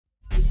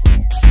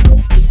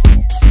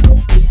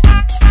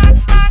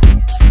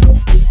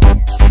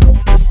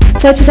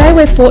So today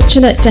we're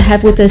fortunate to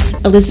have with us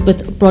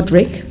Elizabeth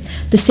Broderick,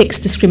 the Sex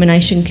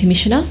Discrimination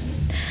Commissioner,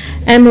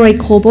 Anne-Marie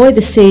Corboy,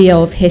 the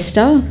CEO of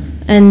HESTA,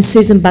 and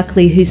Susan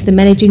Buckley, who's the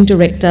Managing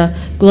Director,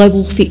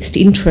 Global Fixed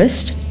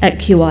Interest at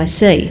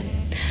QIC.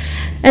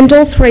 And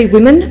all three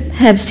women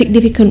have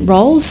significant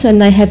roles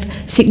and they have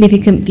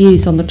significant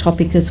views on the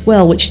topic as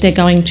well, which they're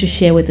going to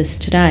share with us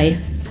today.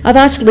 I've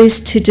asked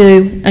Liz to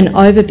do an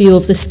overview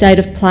of the state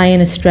of play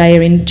in Australia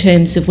in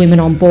terms of women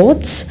on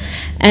boards,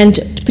 and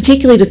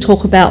particularly to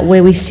talk about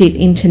where we sit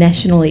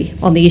internationally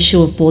on the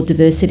issue of board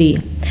diversity.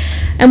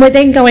 And we're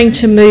then going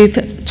to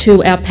move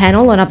to our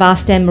panel, and I've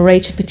asked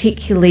Anne-Marie to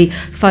particularly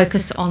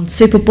focus on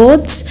super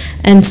boards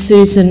and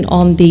Susan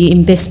on the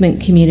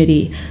investment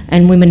community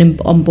and women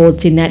on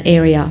boards in that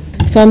area.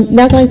 So I'm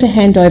now going to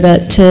hand over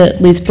to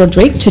Liz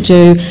Broderick to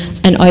do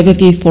an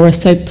overview for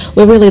us. So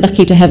we're really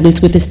lucky to have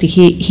Liz with us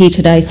here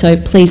today, so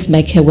please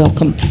make her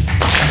welcome.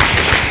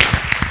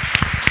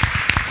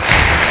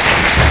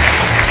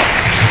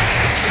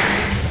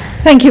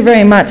 Thank you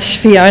very much,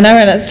 Fiona,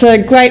 and it's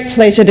a great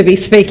pleasure to be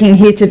speaking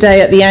here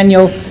today at the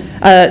annual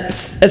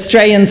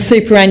Australian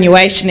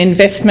Superannuation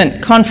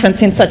Investment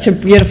Conference in such a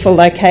beautiful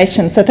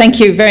location. So thank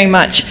you very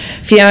much,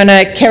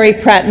 Fiona, Kerry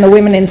Pratt and the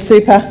Women in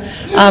Super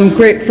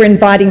group for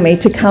inviting me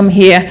to come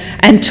here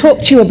and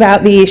talk to you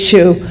about the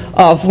issue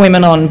of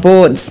women on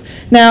boards.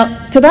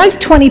 Now, to those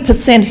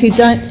 20% who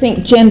don't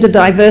think gender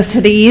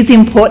diversity is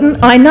important,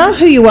 I know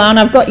who you are and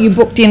I've got you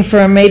booked in for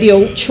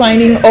remedial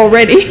training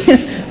already.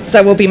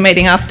 So we'll be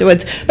meeting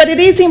afterwards. But it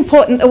is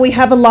important that we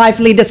have a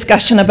lively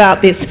discussion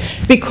about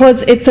this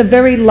because it's a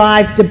very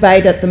live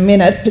debate at the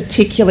minute,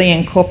 particularly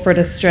in corporate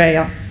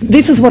Australia.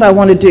 This is what I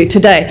want to do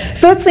today.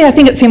 Firstly, I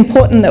think it's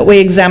important that we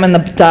examine the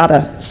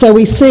data. So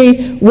we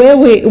see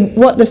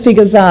what the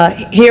figures are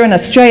here in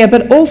Australia,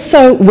 but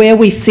also where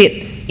we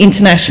sit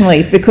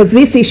internationally, because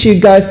this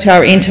issue goes to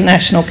our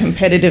international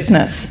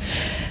competitiveness.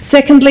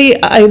 Secondly,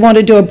 I want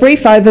to do a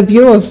brief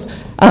overview of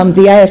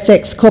the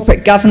ASX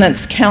Corporate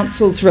Governance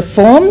Council's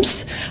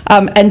reforms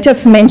and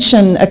just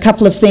mention a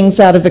couple of things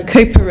out of a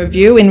Cooper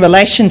review in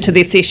relation to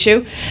this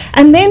issue,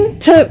 and then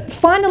to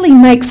finally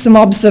make some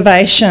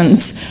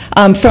observations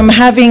from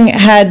having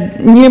had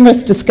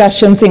numerous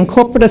discussions in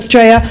corporate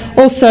Australia,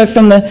 also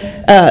from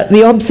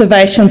the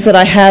observations that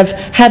I have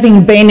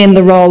having been in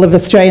the role of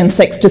Australian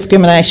Sex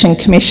Discrimination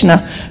Commissioner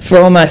for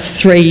almost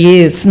 3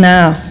 years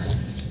now.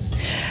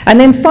 And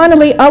then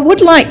finally, I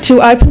would like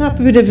to open up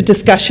a bit of a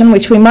discussion,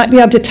 which we might be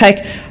able to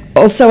take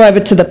also over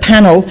to the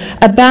panel,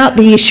 about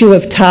the issue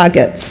of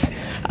targets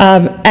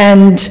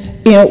and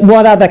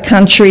what other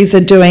countries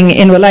are doing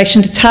in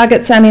relation to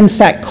targets and in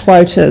fact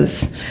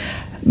quotas.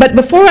 But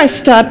before I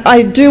start,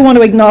 I do want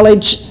to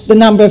acknowledge the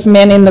number of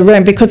men in the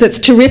room, because it's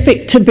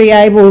terrific to be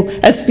able,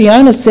 as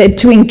Fiona said,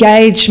 to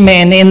engage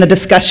men in the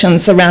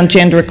discussions around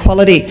gender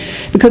equality.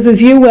 Because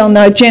as you well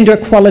know, gender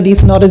equality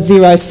is not a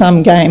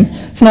zero-sum game.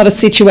 It's not a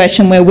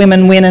situation where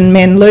women win and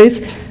men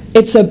lose.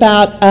 It's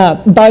about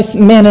both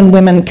men and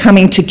women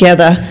coming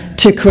together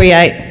to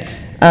create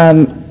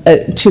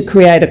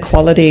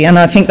equality, and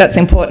I think that's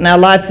important. Our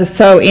lives are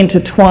so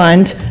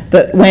intertwined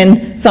that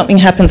when something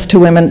happens to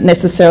women,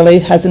 necessarily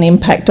it has an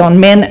impact on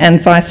men and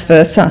vice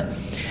versa.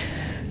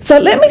 So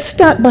let me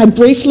start by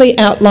briefly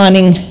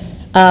outlining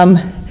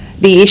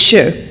the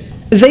issue.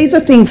 These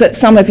are things that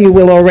some of you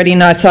will already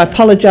know, so I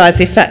apologise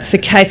if that's the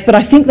case, but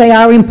I think they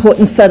are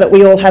important so that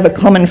we all have a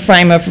common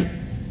frame of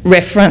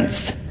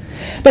reference.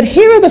 But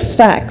here are the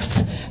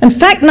facts. And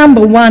fact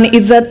number one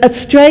is that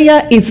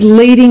Australia is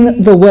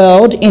leading the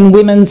world in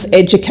women's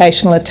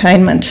educational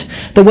attainment.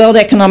 The World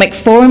Economic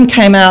Forum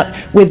came out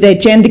with their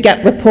gender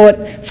gap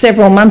report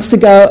several months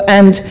ago,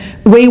 and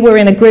we were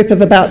in a group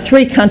of about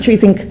 3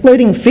 countries,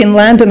 including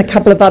Finland and a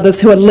couple of others,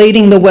 who are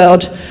leading the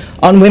world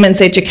on women's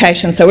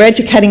education. So we're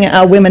educating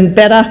our women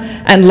better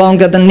and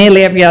longer than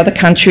nearly every other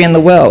country in the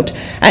world.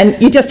 And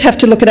you just have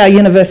to look at our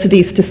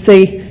universities to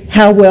see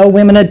how well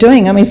women are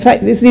doing. I mean, in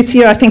fact, this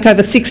year I think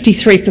over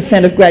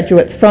 63% of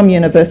graduates from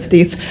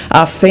universities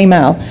are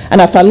female. And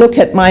if I look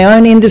at my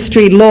own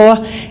industry,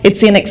 law,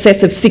 it's in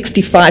excess of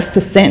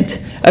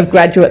 65% of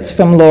graduates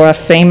from law are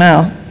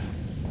female.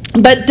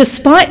 But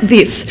despite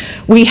this,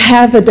 we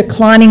have a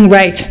declining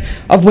rate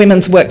of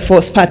women's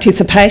workforce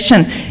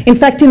participation. In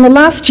fact, in the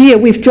last year,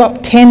 we've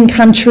dropped 10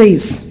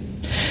 countries.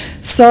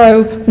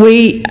 So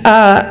we're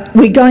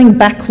going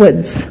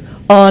backwards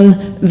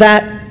on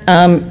that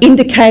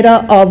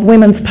indicator of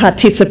women's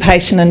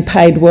participation in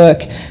paid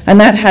work, and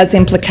that has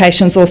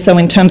implications also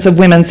in terms of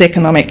women's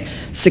economic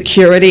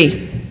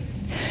security.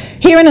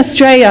 Here in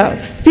Australia,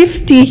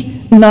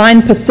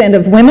 59%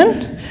 of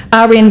women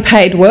are in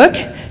paid work.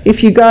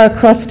 If you go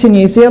across to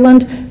New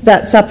Zealand,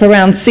 that's up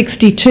around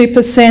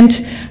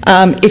 62%.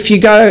 If you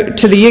go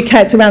to the UK,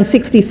 it's around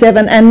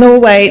 67%, and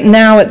Norway,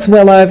 now it's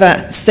well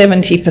over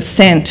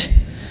 70%.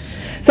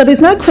 So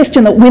there's no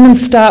question that women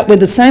start with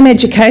the same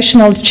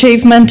educational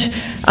achievement,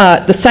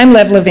 the same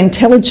level of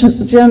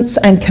intelligence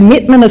and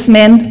commitment as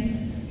men,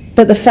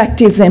 but the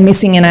fact is they're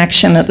missing in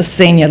action at the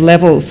senior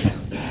levels.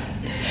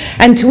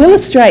 And to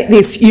illustrate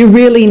this, you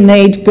really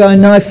need go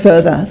no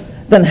further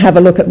than have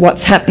a look at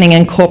what's happening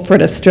in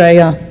corporate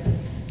Australia.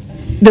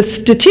 The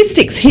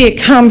statistics here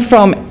come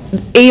from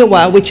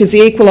EOA, which is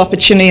the Equal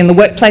Opportunity in the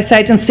Workplace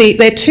Agency.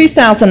 Their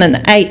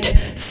 2008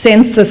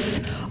 census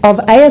of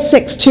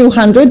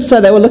ASX200, so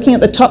they were looking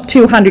at the top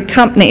 200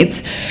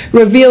 companies,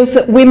 reveals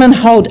that women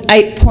hold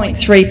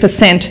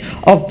 8.3%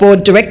 of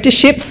board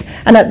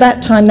directorships, and at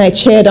that time they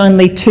chaired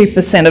only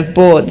 2% of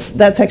boards.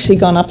 That's actually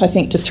gone up, I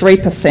think, to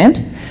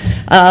 3%.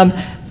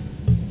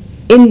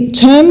 In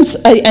terms,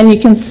 and you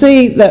can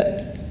see that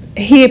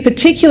here,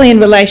 particularly in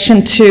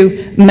relation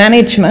to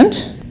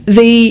management,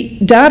 the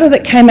data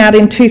that came out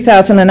in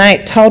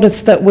 2008 told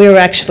us that we were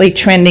actually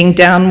trending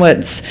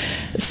downwards.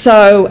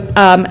 So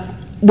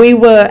we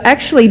were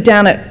actually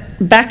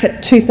back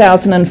at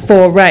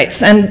 2004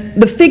 rates, and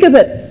the figure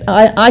that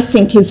I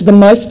think is the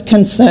most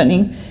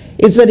concerning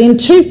is that in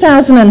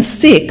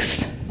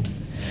 2006,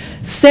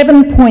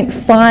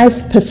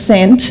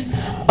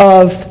 7.5%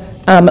 of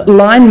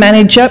line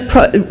manager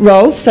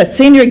roles, so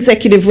senior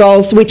executive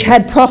roles which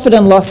had profit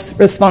and loss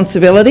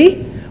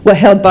responsibility, were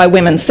held by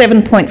women,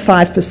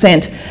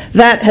 7.5%.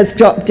 That has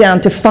dropped down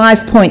to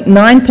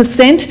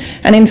 5.9%,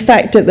 and in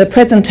fact at the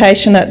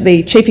presentation at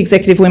the Chief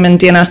Executive Women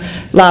Dinner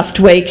last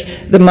week,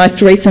 the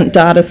most recent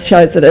data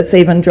shows that it's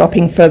even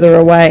dropping further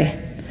away.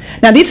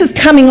 Now this is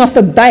coming off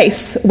a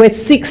base where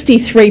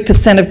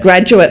 63% of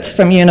graduates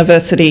from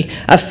university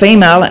are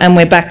female, and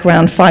we're back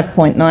around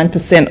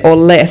 5.9% or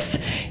less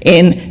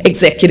in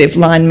executive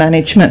line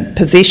management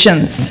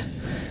positions.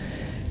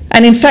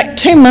 And in fact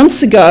 2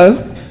 months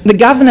ago, the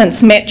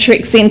Governance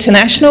Metrics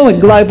International, a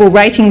global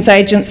ratings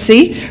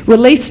agency,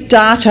 released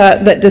data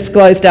that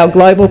disclosed our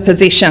global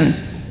position.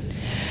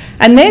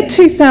 And their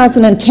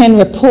 2010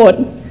 report,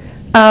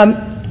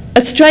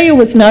 Australia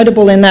was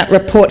notable in that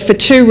report for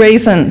 2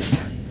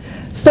 reasons.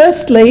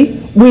 Firstly,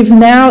 we've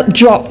now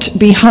dropped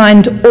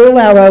behind all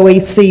our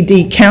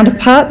OECD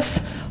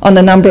counterparts on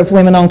the number of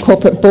women on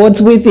corporate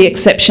boards, with the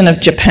exception of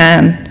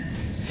Japan.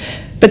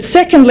 But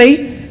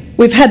secondly,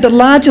 we've had the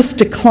largest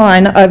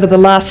decline over the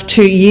last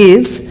 2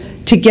 years,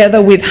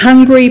 together with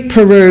Hungary,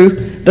 Peru,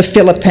 the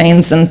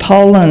Philippines and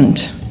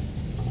Poland.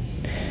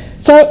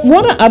 So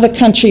what are other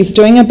countries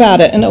doing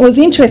about it? And it was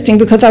interesting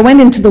because I went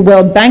into the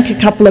World Bank a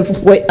couple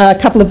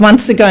of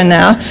months ago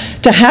now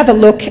to have a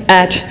look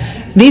at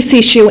this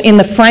issue in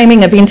the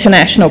framing of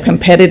international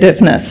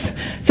competitiveness.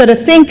 So to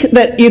think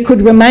that you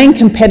could remain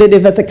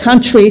competitive as a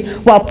country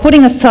while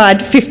putting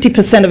aside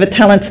 50% of its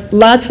talents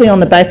largely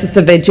on the basis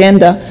of their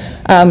gender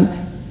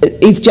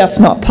is just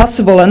not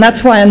possible, and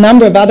that's why a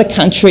number of other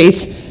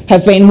countries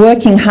have been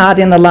working hard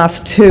in the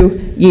last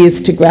 2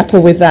 years to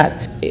grapple with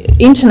that.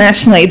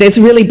 Internationally, there's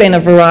really been a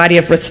variety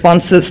of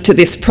responses to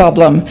this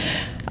problem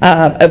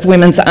of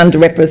women's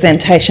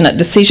underrepresentation at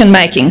decision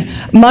making.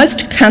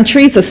 Most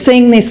countries are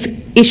seeing this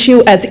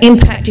issue as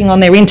impacting on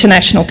their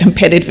international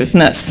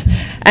competitiveness,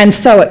 and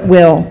so it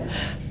will.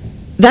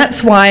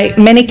 That's why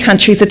many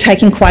countries are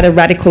taking quite a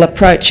radical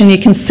approach, and you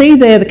can see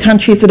there the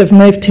countries that have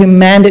moved to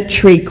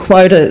mandatory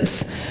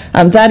quotas.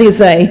 That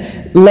is a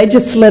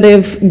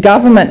legislative,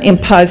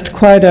 government-imposed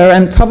quota,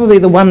 and probably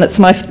the one that's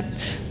most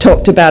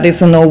talked about is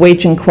the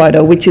Norwegian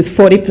quota, which is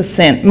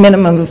 40%,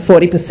 minimum of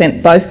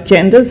 40% both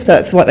genders, so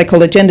it's what they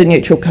call a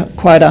gender-neutral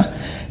quota,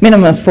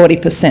 minimum of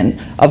 40%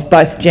 of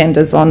both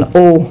genders on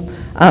all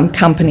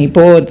company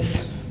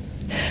boards.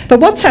 But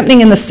what's happening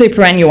in the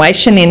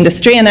superannuation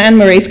industry, and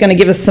Anne-Marie's going to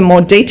give us some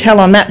more detail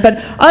on that,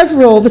 but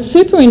overall the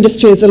super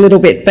industry is a little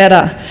bit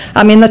better.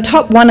 In the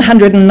top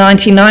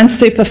 199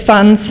 super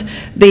funds,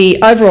 the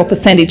overall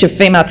percentage of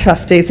female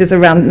trustees is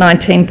around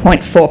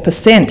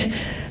 19.4%.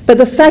 But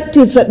the fact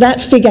is that that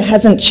figure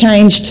hasn't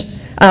changed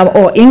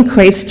or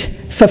increased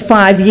for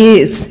 5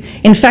 years.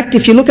 In fact,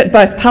 if you look at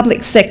both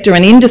public sector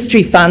and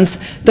industry funds,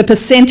 the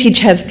percentage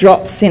has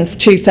dropped since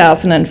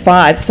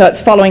 2005, so it's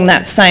following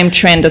that same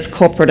trend as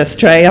corporate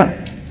Australia.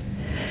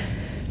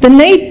 The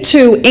need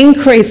to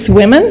increase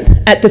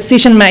women at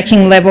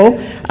decision-making level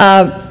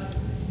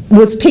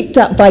was picked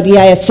up by the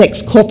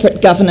ASX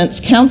Corporate Governance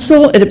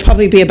Council. It'd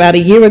probably be about a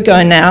year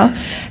ago now,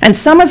 and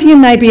some of you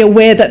may be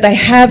aware that they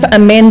have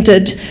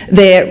amended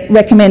their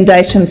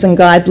recommendations and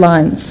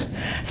guidelines.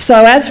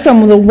 So as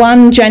from the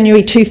 1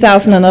 January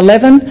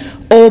 2011,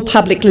 all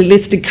publicly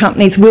listed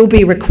companies will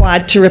be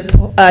required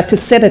to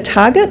set a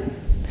target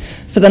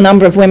for the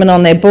number of women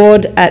on their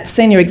board at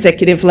senior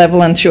executive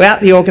level and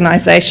throughout the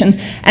organisation,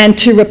 and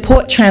to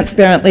report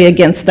transparently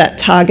against that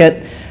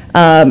target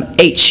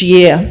each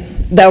year.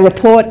 They'll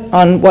report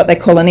on what they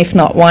call an if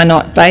not, why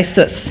not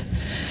basis.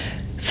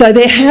 So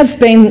there has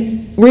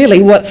been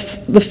really what's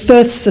the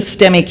first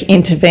systemic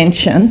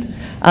intervention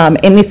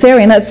in this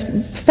area, and it's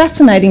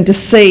fascinating to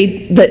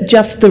see that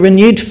just the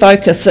renewed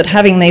focus at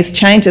having these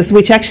changes,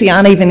 which actually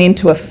aren't even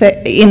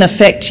in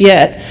effect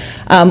yet,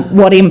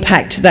 what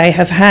impact they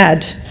have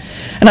had.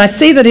 And I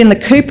see that in the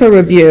Cooper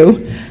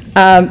review,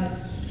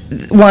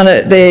 one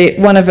of the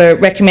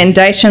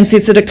recommendations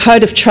is that a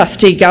code of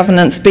trustee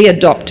governance be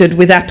adopted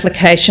with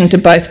application to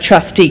both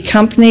trustee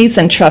companies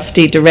and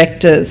trustee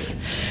directors,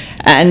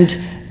 and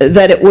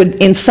that it would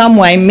in some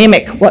way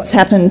mimic what's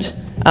happened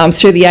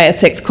through the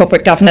ASX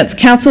Corporate Governance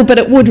Council, but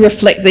it would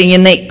reflect the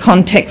unique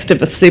context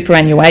of a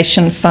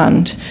superannuation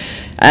fund.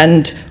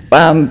 And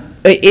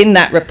in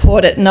that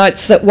report, it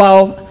notes that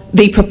while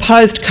the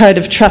proposed Code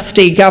of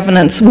Trustee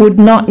Governance would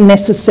not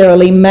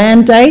necessarily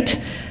mandate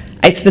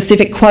a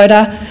specific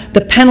quota,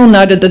 the panel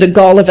noted that a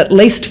goal of at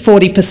least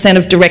 40%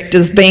 of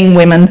directors being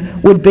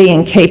women would be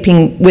in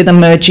keeping with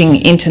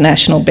emerging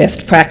international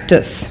best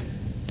practice.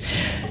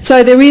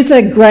 So there is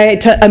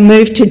a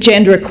move to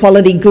gender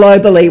equality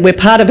globally. We're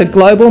part of a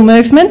global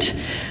movement,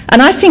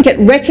 and I think it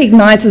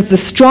recognises the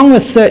strong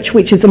research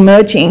which is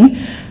emerging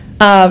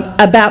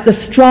about the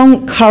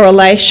strong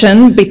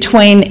correlation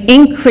between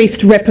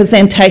increased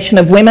representation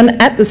of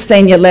women at the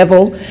senior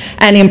level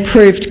and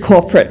improved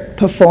corporate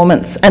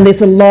performance. And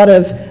there's a lot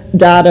of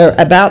data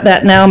about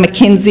that now.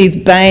 McKinsey's,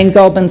 Bain,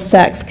 Goldman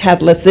Sachs,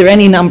 Catalyst, there are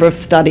any number of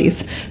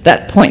studies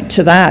that point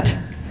to that.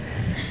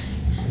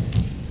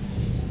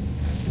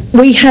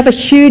 We have a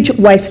huge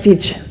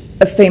wastage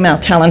of female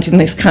talent in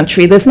this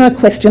country. There's no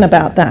question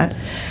about that.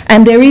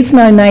 And there is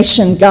no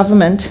nation,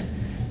 government,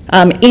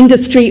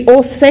 industry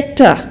or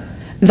sector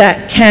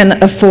that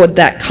can afford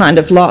that kind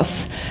of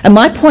loss. And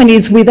my point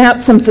is, without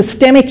some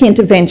systemic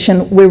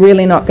intervention, we're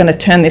really not going to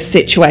turn this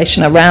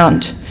situation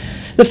around.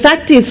 The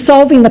fact is,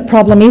 solving the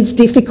problem is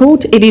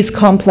difficult, it is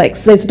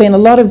complex. There's been a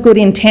lot of good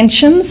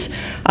intentions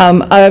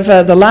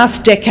over the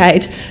last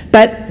decade,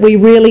 but we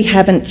really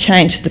haven't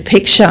changed the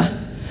picture.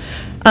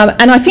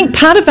 And I think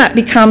part of that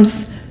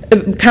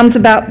comes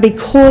about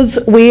because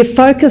we're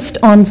focused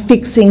on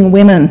fixing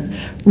women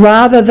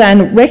rather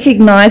than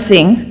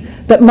recognising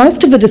that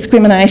most of the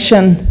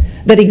discrimination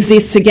that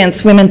exists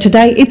against women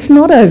today, it's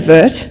not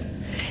overt.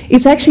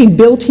 It's actually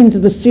built into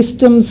the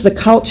systems, the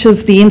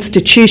cultures, the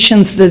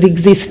institutions that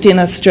exist in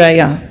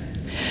Australia.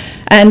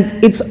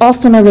 And it's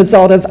often a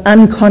result of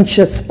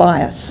unconscious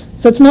bias.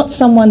 So it's not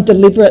someone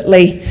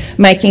deliberately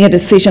making a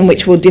decision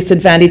which will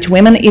disadvantage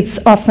women, it's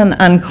often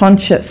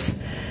unconscious.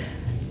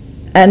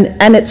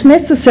 And it's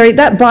necessary,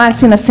 that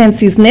bias in a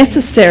sense is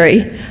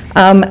necessary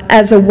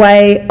as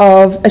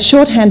a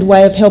shorthand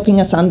way of helping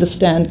us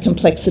understand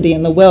complexity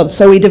in the world.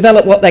 So we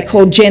develop what they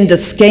call gender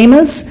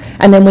schemas,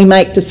 and then we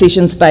make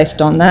decisions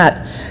based on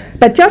that.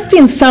 But just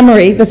in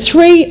summary, the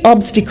three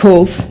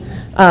obstacles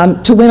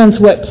to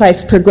women's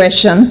workplace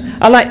progression,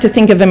 I like to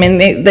think of them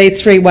in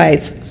these three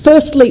ways.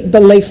 Firstly,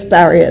 belief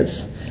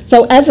barriers.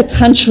 So as a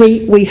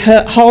country, we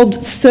hold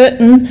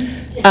certain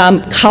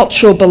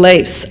cultural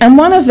beliefs, and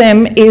one of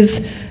them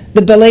is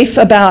the belief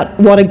about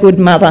what a good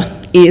mother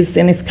is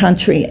in this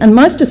country. And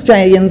most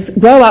Australians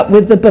grow up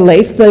with the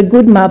belief that a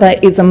good mother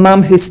is a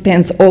mum who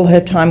spends all her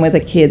time with her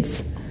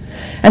kids.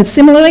 And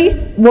similarly,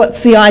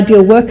 what's the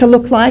ideal worker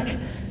look like?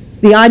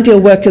 The ideal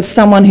worker is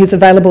someone who's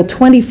available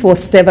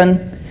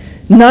 24/7,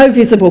 no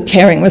visible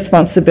caring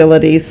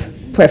responsibilities,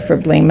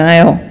 preferably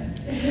male.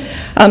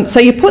 So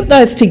you put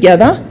those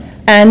together,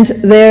 and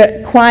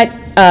they're quite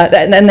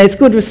and there's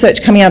good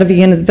research coming out of the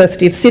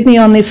University of Sydney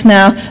on this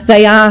now.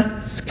 They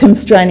are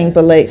constraining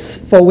beliefs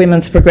for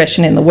women's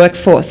progression in the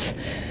workforce.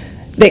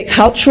 There are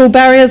cultural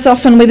barriers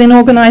often within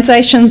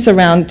organisations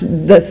around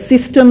the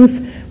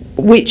systems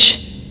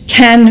which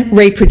can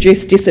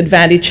reproduce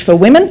disadvantage for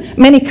women.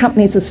 Many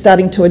companies are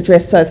starting to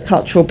address those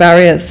cultural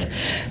barriers.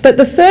 But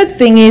the third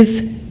thing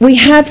is we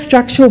have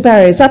structural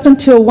barriers. Up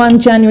until 1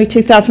 January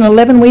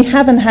 2011, we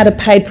haven't had a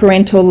paid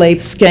parental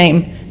leave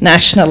scheme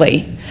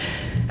nationally.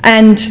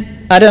 And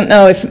I don't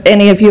know if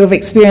any of you have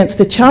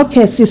experienced a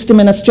childcare system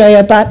in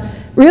Australia, but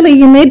really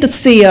you need the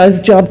CEO's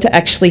job to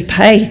actually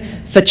pay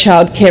for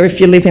childcare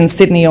if you live in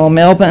Sydney or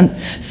Melbourne.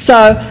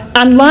 So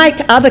unlike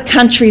other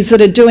countries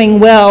that are doing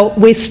well,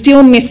 we're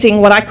still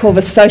missing what I call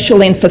the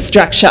social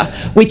infrastructure,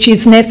 which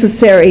is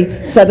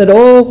necessary so that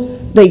all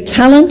the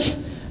talent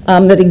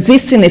that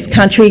exists in this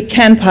country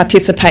can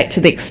participate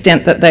to the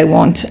extent that they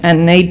want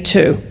and need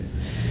to.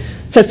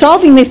 So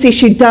solving this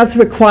issue does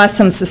require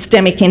some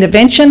systemic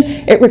intervention.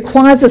 It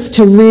requires us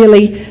to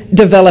really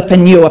develop a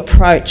new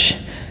approach.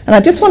 And I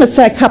just want to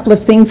say a couple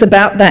of things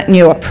about that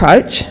new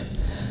approach.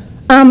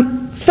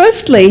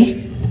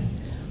 Firstly,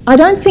 I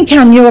don't think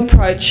our new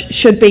approach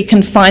should be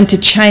confined to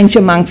change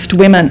amongst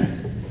women.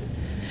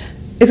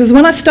 Because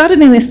when I started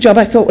in this job,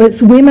 I thought, well,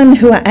 it's women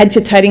who are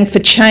agitating for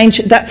change,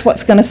 that's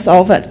what's going to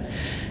solve it.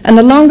 And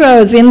the longer I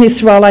was in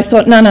this role, I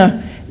thought,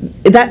 no,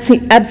 that's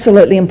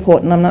absolutely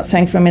important. I'm not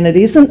saying for a minute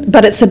it isn't,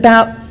 but it's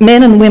about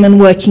men and women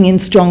working in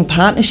strong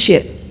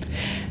partnership.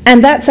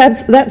 And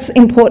that's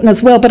important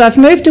as well. But I've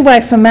moved away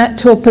from that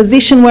to a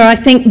position where I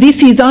think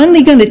this is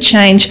only going to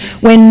change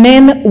when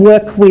men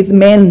work with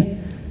men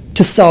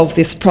to solve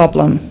this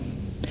problem.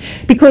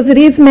 Because it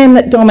is men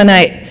that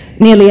dominate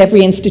nearly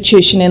every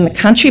institution in the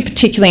country,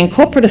 particularly in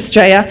corporate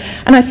Australia.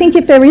 And I think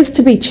if there is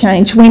to be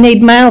change, we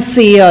need male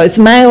CEOs,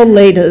 male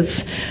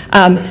leaders,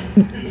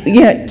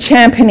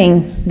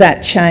 championing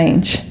that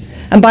change.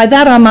 And by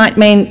that I might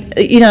mean,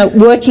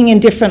 working in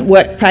different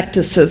work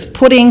practices,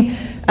 putting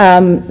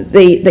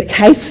the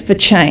case for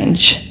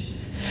change.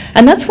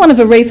 And that's one of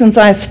the reasons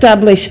I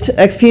established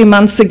a few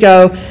months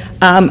ago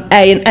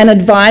an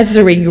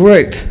advisory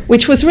group,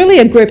 which was really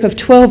a group of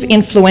 12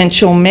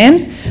 influential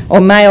men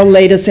or male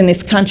leaders in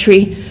this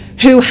country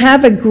who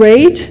have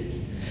agreed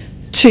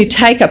to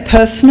take a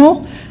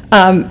personal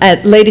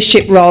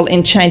leadership role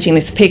in changing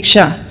this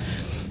picture.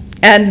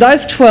 And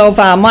those 12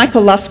 are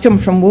Michael Luscombe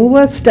from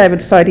Woolworths, David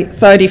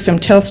Fodey from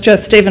Telstra,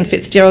 Stephen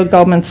Fitzgerald,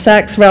 Goldman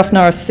Sachs, Ralph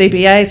Norris,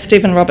 CBA,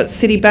 Stephen Roberts,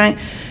 Citibank,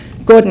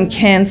 Gordon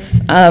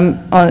Cairns,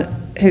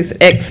 who's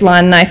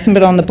ex-Lion Nathan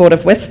but on the board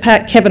of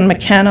Westpac, Kevin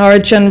McCann,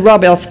 Origin,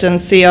 Rob Elston,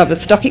 CEO of the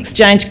Stock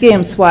Exchange,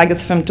 Guillaume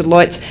Swigers from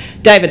Deloitte,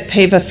 David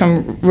Peaver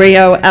from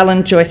Rio,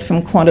 Alan Joyce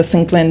from Qantas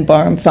and Glenn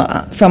Borum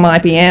from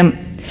IBM.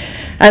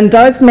 And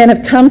those men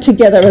have come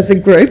together as a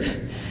group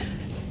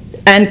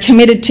and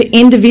committed to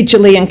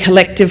individually and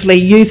collectively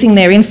using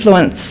their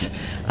influence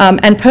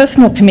and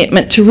personal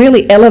commitment to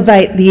really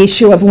elevate the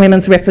issue of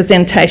women's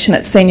representation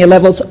at senior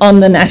levels on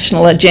the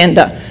national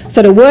agenda.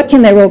 So to work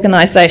in their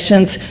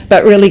organisations,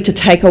 but really to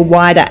take a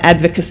wider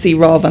advocacy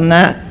role than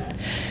that.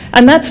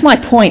 And that's my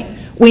point.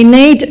 We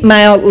need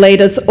male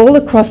leaders all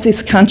across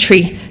this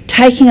country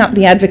taking up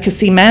the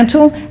advocacy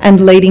mantle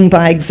and leading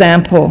by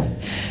example.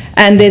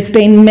 And there's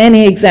been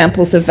many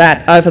examples of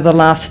that over the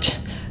last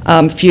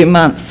few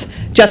months.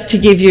 Just to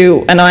give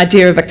you an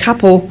idea of a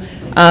couple,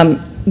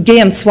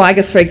 Guillaume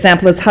Swigers, for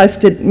example, has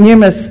hosted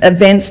numerous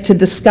events to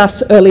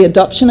discuss early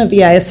adoption of the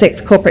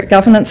ASX corporate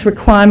governance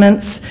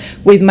requirements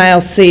with male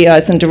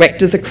CEOs and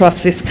directors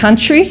across this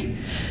country.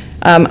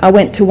 I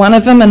went to one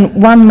of them and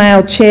one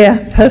male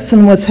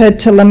chairperson was heard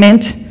to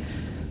lament,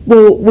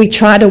 well, we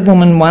tried a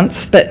woman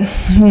once, but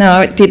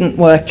no, it didn't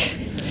work.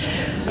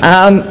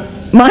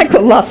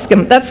 Michael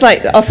Luscombe, that's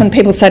like often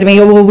people say to me,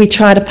 oh, well, we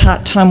tried a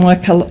part-time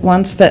worker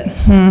once, but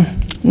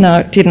no,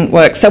 it didn't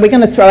work. So we're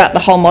going to throw out the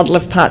whole model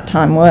of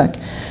part-time work.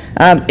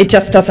 It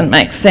just doesn't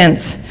make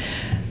sense.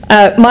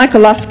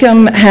 Michael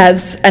Luscombe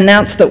has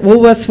announced that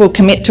Woolworths will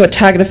commit to a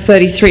target of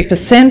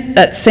 33%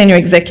 at senior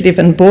executive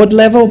and board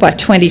level by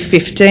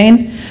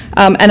 2015,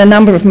 and a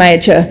number of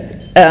major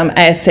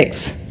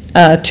ASX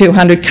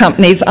 200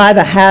 companies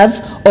either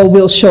have or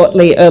will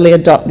shortly early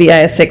adopt the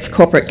ASX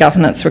corporate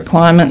governance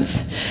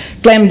requirements.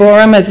 Glenn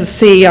Borum, as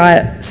the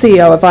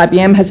CEO of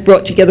IBM, has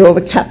brought together all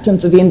the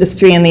captains of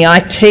industry in the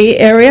IT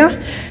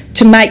area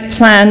to make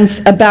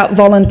plans about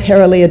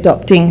voluntarily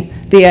adopting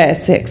the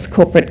ASX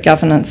corporate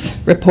governance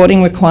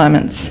reporting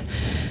requirements.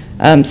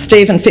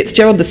 Stephen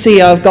Fitzgerald, the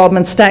CEO of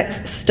Goldman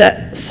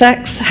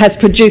Sachs, has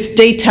produced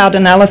detailed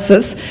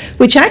analysis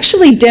which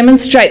actually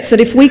demonstrates that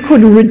if we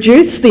could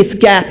reduce this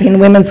gap in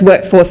women's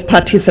workforce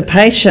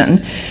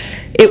participation,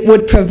 it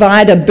would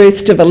provide a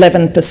boost of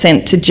 11%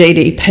 to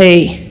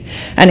GDP.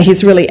 And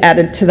he's really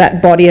added to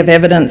that body of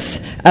evidence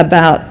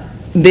about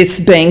this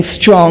being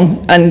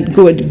strong and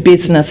good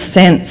business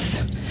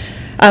sense.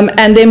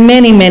 And there are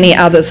many, many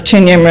others,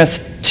 too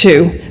numerous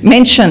to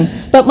mention.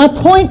 But my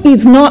point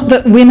is not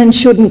that women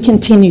shouldn't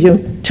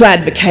continue to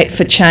advocate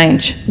for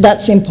change.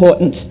 That's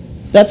important.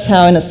 That's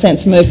how, in a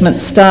sense,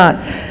 movements start.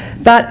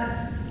 But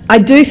I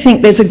do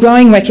think there's a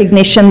growing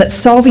recognition that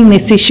solving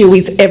this issue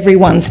is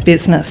everyone's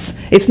business.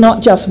 It's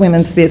not just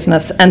women's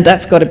business, and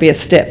that's got to be a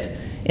step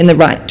in the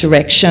right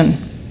direction.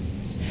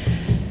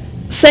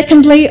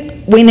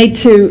 Secondly, we need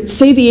to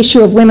see the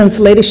issue of women's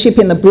leadership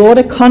in the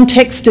broader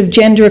context of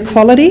gender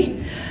equality.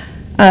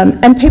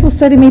 And people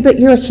say to me, but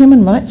you're a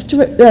human rights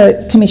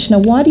commissioner,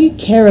 why do you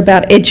care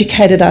about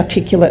educated,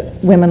 articulate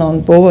women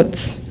on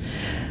boards?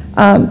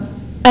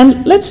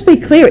 And let's be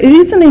clear, it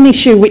isn't an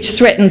issue which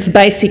threatens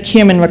basic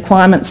human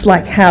requirements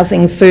like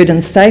housing, food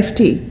and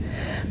safety.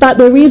 But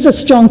there is a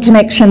strong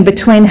connection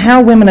between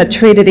how women are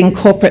treated in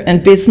corporate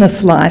and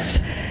business life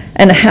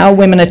and how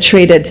women are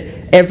treated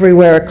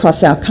everywhere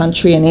across our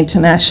country and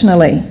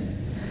internationally.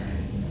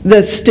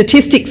 The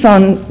statistics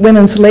on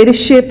women's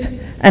leadership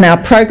and our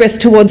progress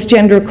towards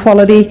gender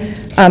equality,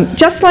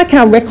 just like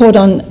our record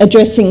on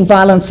addressing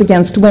violence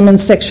against women,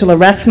 sexual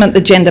harassment,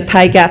 the gender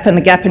pay gap and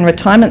the gap in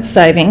retirement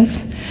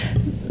savings,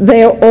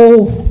 they're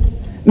all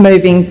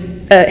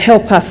moving,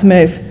 help us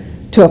move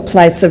to a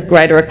place of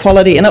greater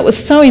equality. And it was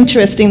so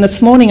interesting,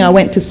 this morning I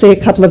went to see a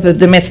couple of the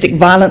domestic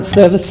violence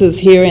services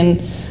here in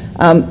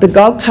the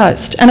Gold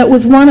Coast, and it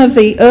was one of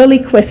the early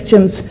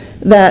questions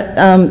that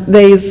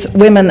these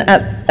women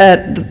at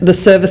the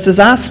services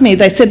asked me.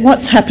 They said,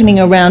 what's happening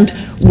around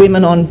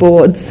women on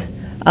boards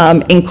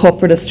in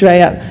corporate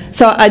Australia?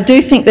 So I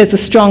do think there's a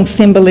strong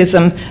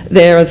symbolism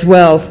there as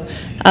well.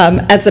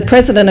 As the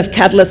president of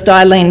Catalyst,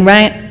 Eileen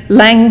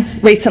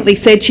Lang, recently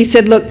said, she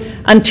said, look,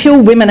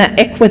 until women are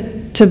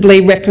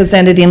equitably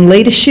represented in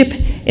leadership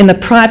in the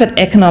private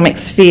economic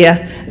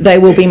sphere, they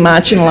will be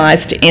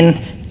marginalised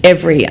in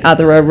every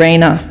other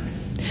arena.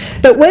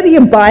 But whether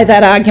you buy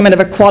that argument of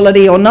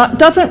equality or not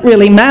doesn't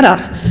really matter,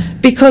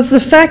 because the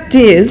fact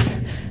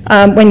is,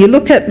 when you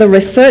look at the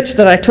research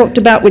that I talked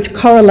about, which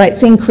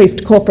correlates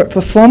increased corporate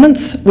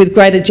performance with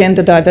greater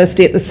gender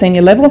diversity at the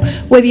senior level,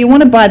 whether you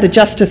want to buy the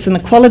justice and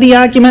equality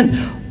argument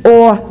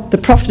or the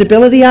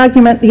profitability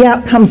argument, the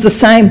outcome's the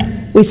same.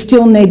 We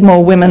still need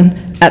more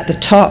women at the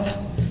top.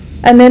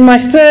 And then my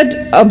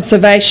third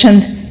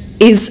observation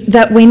is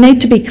that we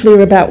need to be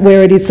clear about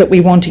where it is that we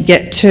want to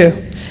get to.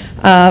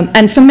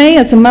 And for me,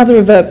 as a mother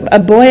of a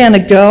boy and a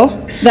girl,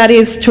 that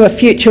is to a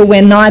future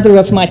where neither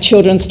of my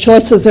children's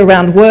choices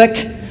around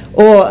work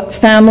or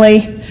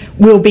family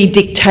will be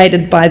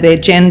dictated by their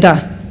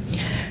gender.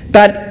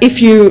 But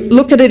if you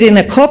look at it in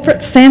a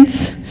corporate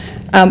sense,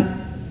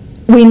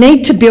 we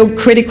need to build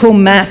critical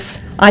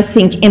mass, I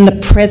think, in the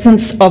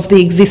presence of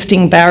the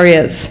existing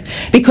barriers,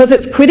 because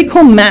it's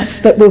critical mass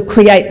that will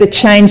create the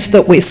change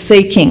that we're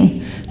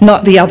seeking,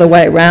 not the other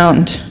way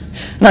around.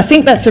 And I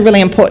think that's a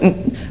really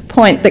important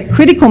point, that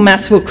critical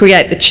mass will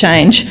create the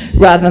change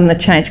rather than the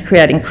change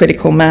creating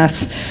critical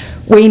mass.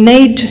 We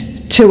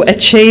need to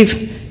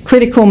achieve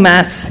critical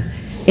mass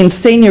in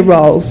senior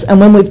roles, and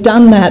when we've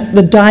done that,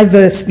 the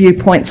diverse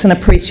viewpoints and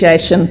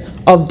appreciation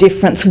of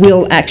difference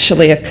will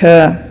actually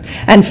occur.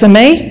 And for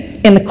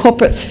me, in the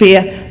corporate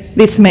sphere,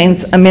 this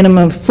means a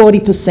minimum of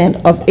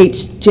 40% of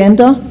each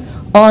gender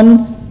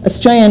on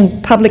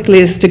Australian publicly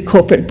listed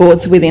corporate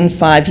boards within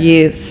 5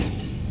 years.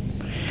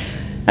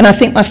 And I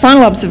think my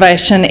final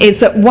observation is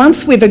that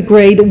once we've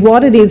agreed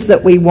what it is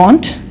that we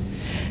want,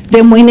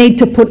 then we need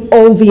to put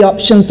all the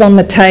options on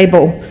the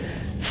table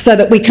so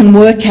that we can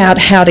work out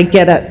how to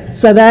get it.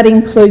 So that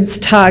includes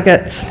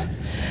targets,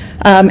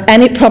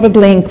 and it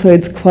probably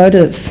includes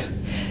quotas,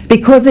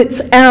 because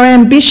it's our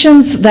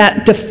ambitions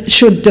that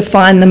should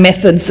define the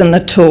methods and the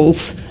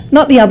tools,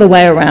 not the other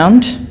way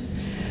around.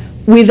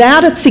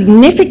 Without a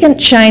significant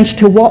change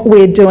to what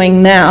we're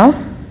doing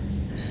now,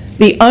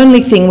 the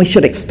only thing we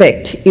should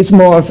expect is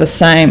more of the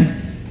same.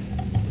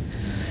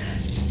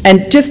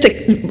 And just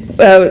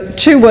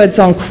 2 words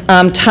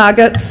on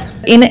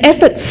targets. In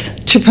efforts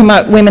to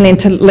promote women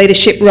into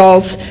leadership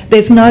roles,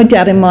 there's no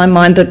doubt in my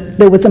mind that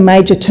there was a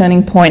major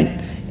turning point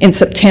in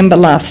September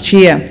last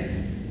year.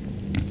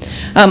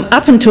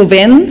 Up until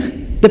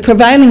then, the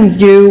prevailing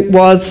view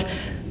was,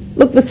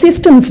 look, the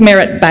system's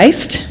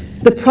merit-based.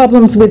 The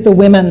problem's with the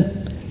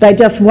women. They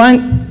just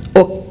won't,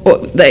 or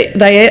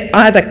they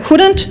either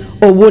couldn't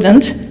or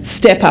wouldn't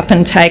step up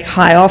and take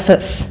high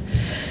office.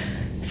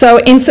 So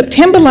in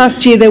September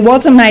last year, there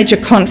was a major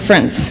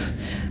conference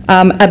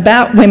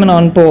about women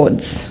on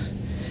boards.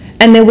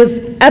 And there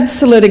was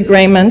absolute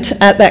agreement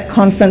at that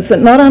conference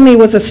that not only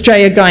was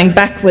Australia going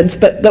backwards,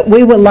 but that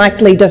we were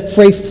likely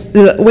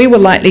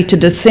to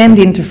descend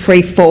into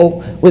free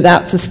fall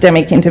without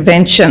systemic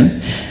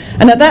intervention.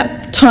 And at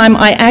that time,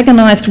 I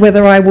agonised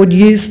whether I would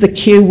use the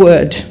Q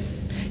word,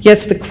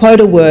 yes, the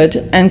quota word,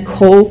 and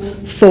call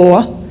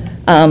for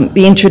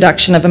the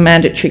introduction of a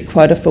mandatory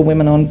quota for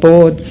women on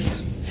boards.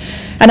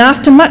 And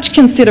after much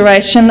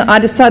consideration, I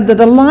decided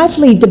that a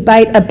lively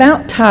debate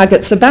about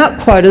targets, about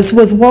quotas,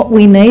 was what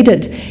we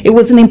needed. It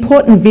was an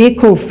important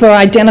vehicle for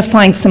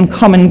identifying some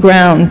common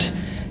ground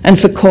and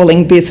for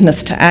calling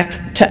business to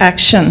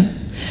action.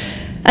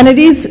 And it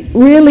is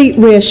really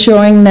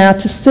reassuring now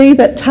to see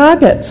that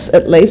targets,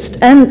 at least,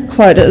 and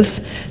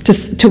quotas,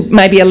 to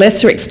maybe a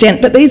lesser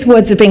extent, but these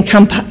words have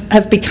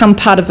become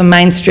part of a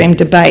mainstream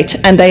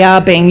debate, and they are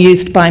being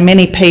used by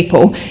many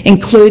people,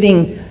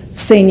 including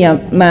senior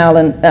male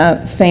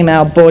and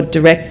female board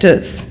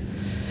directors.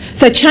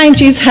 So change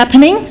is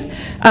happening.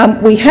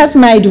 We have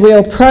made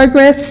real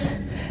progress.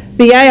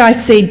 The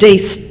AICD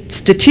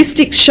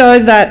statistics show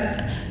that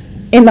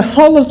in the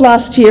whole of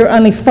last year,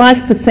 only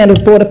 5%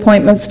 of board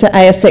appointments to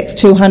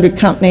ASX200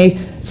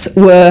 companies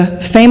were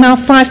female,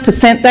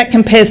 5%. That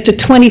compares to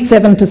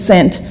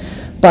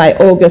 27% by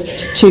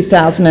August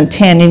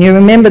 2010. And you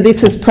remember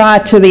this is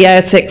prior to the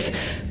ASX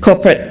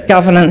corporate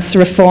governance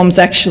reforms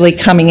actually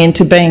coming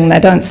into being. They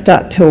don't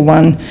start till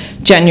 1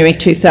 January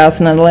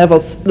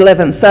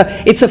 2011. So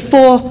it's a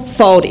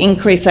 4-fold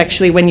increase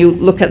actually when you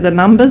look at the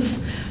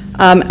numbers.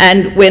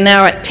 And we're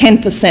now at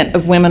 10%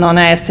 of women on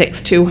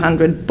ASX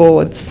 200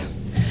 boards.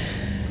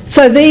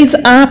 So these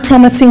are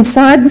promising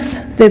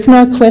signs, there's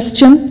no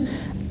question.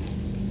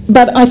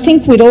 But I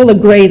think we'd all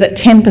agree that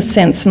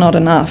 10% is not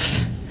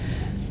enough.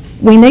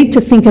 We need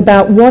to think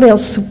about what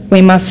else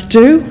we must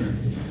do,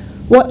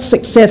 what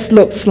success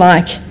looks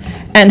like,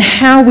 and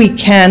how we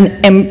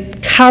can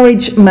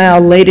encourage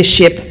male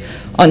leadership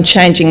on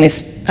changing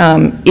this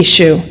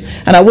issue.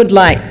 And I would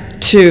like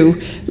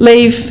to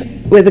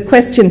leave with the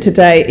question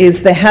today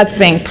is there has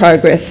been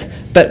progress,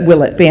 but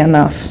will it be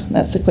enough?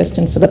 That's the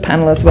question for the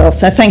panel as well.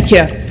 So thank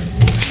you.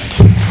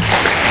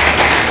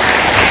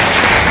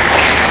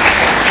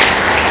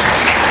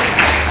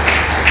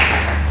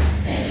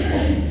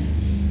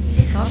 Is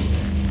this on?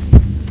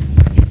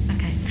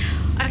 Okay.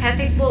 Okay, I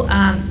think we'll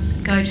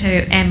go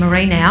to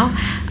Anne-Marie now.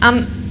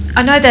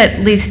 I know that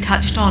Liz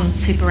touched on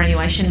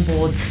superannuation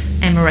boards,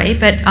 Anne-Marie,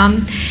 but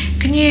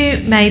can you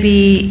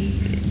maybe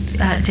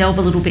delve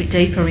a little bit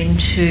deeper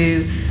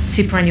into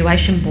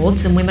superannuation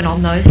boards and women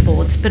on those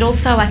boards? But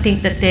also I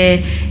think that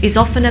there is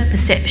often a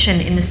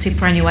perception in the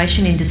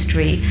superannuation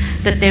industry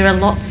that there are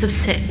lots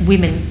of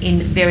women in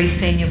very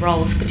senior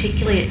roles,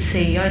 particularly at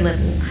CEO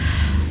level.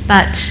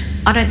 But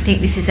I don't think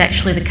this is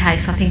actually the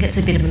case. I think it's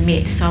a bit of a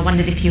myth. So I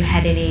wondered if you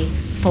had any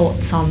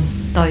thoughts on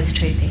those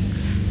two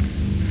things.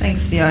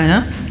 Thanks,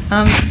 Fiona.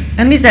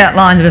 And Liz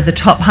outlined that of the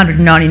top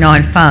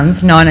 199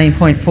 funds,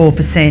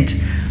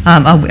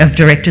 19.4% of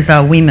directors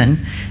are women.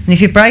 And if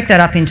you break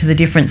that up into the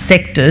different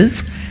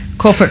sectors,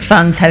 corporate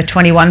funds have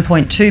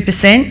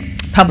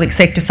 21.2%, public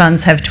sector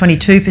funds have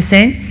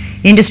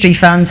 22%, industry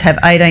funds have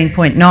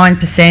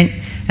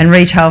 18.9%, and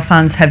retail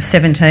funds have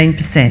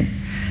 17%.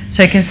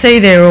 So you can see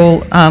they're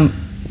all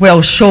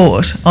well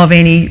short of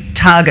any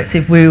targets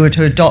if we were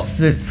to adopt,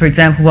 for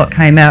example, what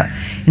came out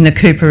in the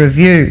Cooper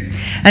Review.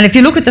 And if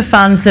you look at the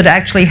funds that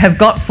actually have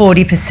got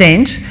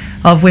 40%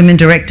 of women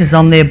directors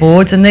on their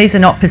boards, and these are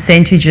not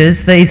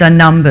percentages, these are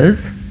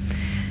numbers,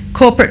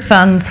 corporate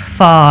funds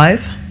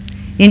 5,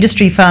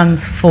 industry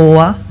funds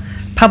 4,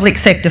 public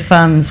sector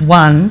funds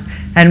 1,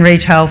 and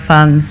retail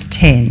funds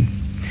 10.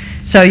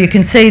 So you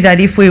can see that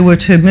if we were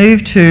to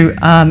move to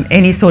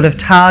any sort of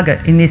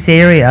target in this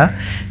area,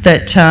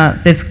 that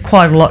there's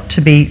quite a lot to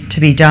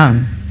be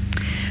done.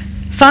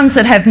 Funds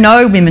that have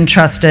no women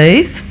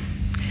trustees,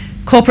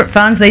 corporate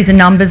funds, these are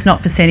numbers,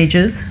 not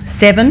percentages,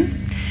 7,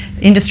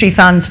 industry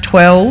funds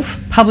 12,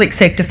 public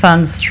sector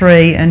funds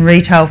 3, and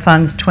retail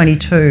funds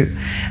 22.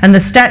 And the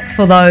stats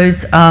for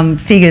those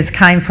figures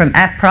came from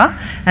APRA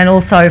and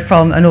also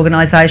from an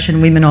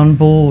organisation, Women on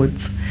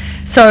Boards.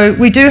 So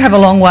we do have a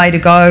long way to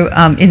go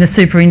in the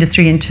super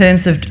industry in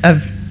terms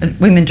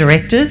of women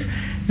directors.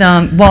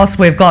 Whilst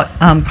we've got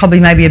probably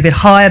maybe a bit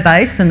higher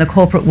base than the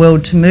corporate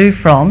world to move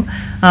from,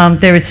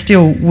 there is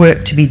still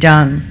work to be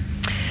done.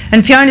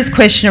 And Fiona's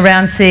question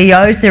around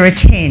CEOs, there are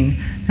 10.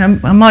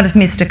 I might have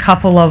missed a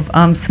couple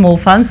of small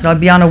funds that I'd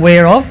be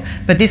unaware of,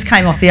 but this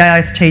came off the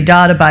AST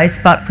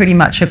database, but pretty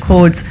much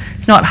accords.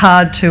 It's not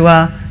hard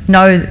to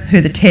know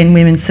who the 10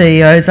 women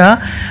CEOs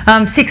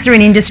are. 6 are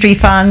in industry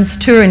funds,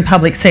 2 are in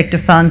public sector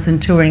funds,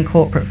 and 2 are in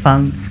corporate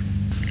funds.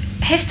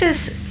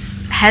 Hester's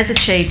has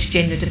achieved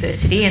gender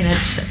diversity,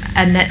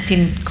 and that's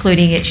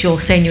including at your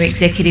senior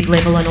executive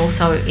level and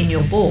also in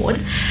your board.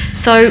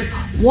 So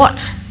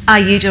what are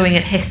you doing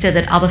at Hester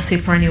that other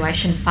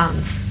superannuation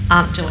funds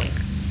aren't doing?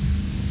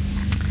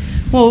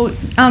 Well,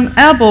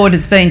 our board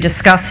has been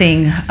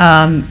discussing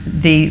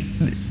the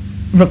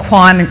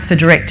requirements for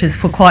directors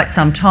for quite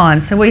some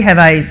time. So we have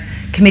a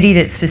committee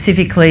that's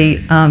specifically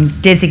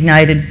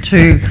designated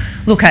to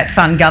look at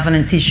fund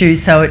governance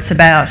issues. So it's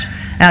about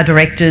our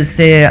directors,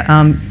 their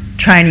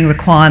training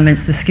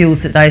requirements, the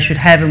skills that they should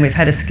have, and we've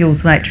had a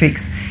skills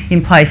matrix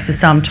in place for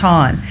some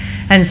time.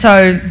 And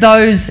so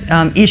those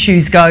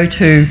issues go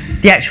to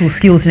the actual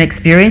skills and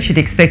experience you'd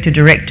expect a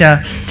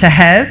director to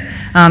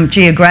have.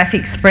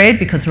 Geographic spread,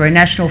 because we're a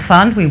national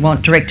fund, we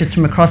want directors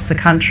from across the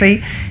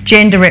country,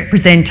 gender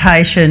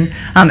representation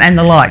and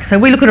the like. So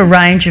we look at a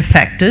range of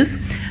factors.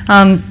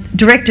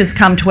 Directors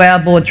come to our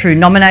board through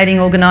nominating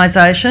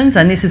organisations,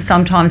 and this is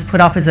sometimes put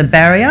up as a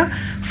barrier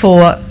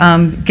for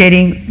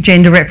getting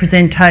gender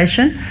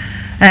representation.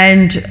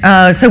 And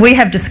so we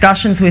have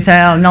discussions with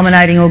our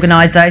nominating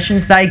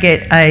organisations. They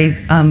get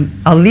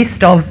a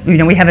list of,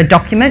 we have a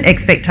document,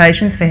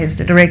 expectations for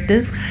Hester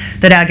directors,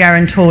 that our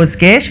guarantors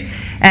get,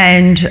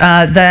 and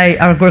they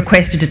are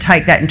requested to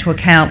take that into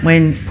account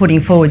when putting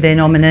forward their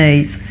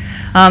nominees.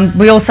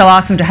 We also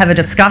ask them to have a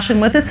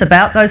discussion with us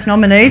about those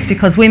nominees,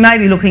 because we may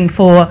be looking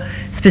for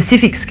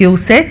specific skill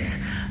sets,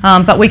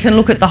 but we can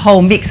look at the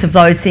whole mix of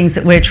those things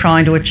that we're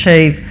trying to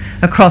achieve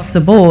across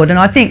the board. And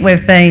I think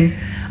we've been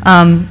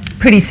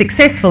pretty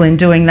successful in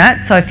doing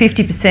that. So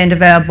 50%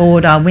 of our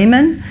board are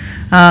women.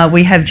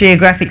 We have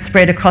geographic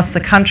spread across the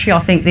country. I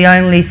think the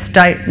only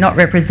state not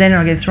represented,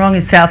 I guess wrong,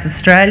 is South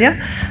Australia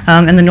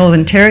and the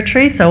Northern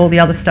Territory. So all the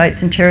other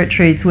states and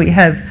territories we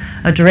have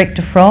a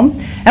director from.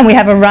 And we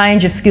have a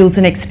range of skills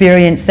and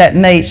experience that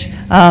meet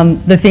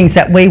the things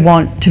that we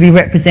want to be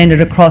represented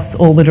across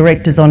all the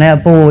directors on our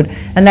board.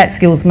 And that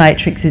skills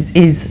matrix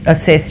is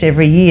assessed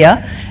every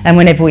year. And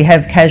whenever we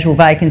have casual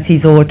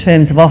vacancies or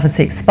terms of office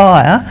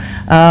expire,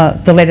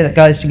 the letter that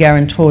goes to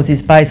guarantors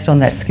is based on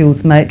that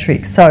skills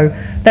matrix. So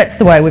that's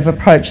the way we've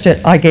approached it,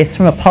 I guess,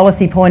 from a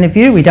policy point of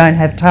view. We don't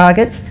have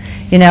targets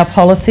in our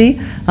policy,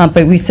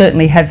 but we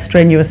certainly have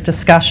strenuous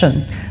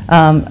discussion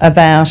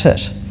about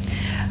it.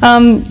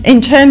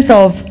 In terms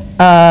of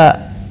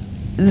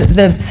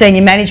the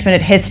senior management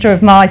at Hester,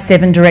 of my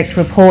 7 direct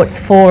reports,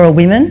 4 are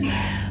women.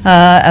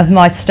 Of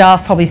my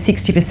staff, probably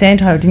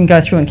 60%, I didn't go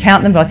through and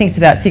count them, but I think it's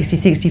about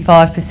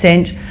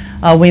 60-65%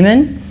 are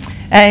women.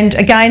 And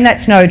again,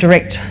 that's no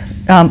direct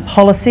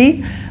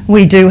policy.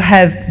 We do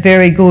have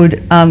very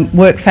good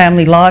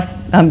work-family life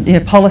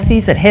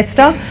policies at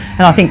Hester,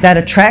 and I think that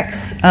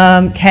attracts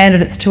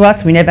candidates to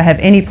us. We never have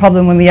any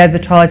problem when we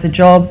advertise a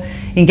job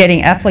in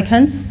getting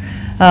applicants.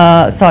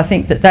 So I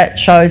think that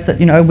shows that,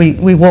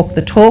 we walk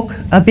the talk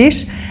a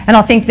bit. And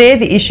I think they're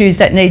the issues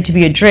that need to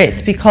be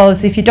addressed,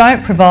 because if you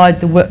don't provide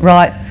the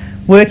right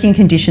working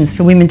conditions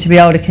for women to be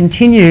able to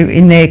continue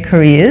in their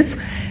careers,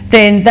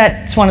 then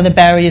that's one of the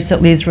barriers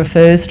that Liz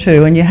refers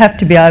to. And you have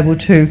to be able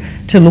to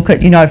look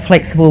at,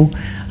 flexible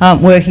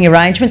working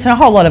arrangements and a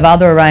whole lot of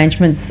other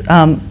arrangements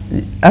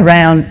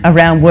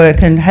around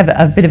work, and have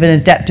a bit of an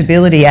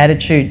adaptability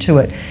attitude to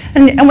it.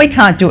 And we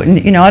can't do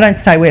it, I don't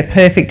say we're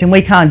perfect and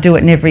we can't do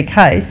it in every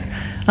case,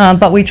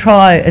 but we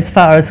try as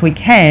far as we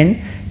can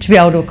to be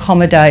able to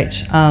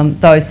accommodate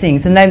those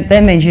things. And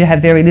that means you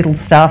have very little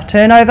staff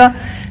turnover,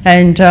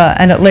 and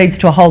it leads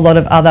to a whole lot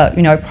of other,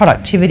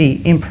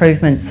 productivity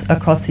improvements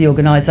across the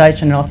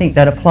organisation, and I think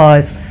that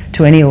applies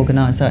to any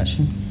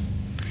organisation.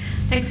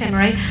 Thanks,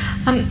 Anne-Marie.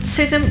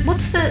 Susan,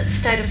 what's the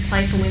state of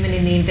play for women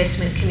in the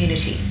investment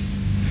community?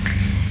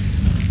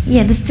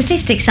 Yeah, the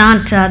statistics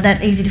aren't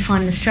that easy to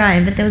find in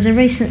Australia, but there was a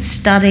recent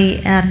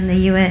study out in the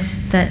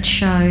US that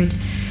showed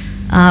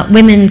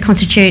women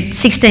constitute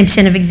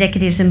 16% of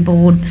executives and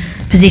board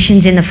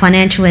positions in the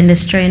financial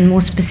industry, and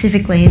more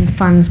specifically in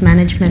funds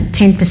management,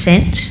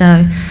 10%.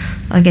 So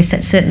I guess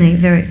that's certainly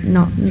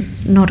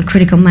not a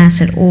critical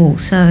mass at all.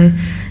 So,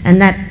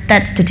 and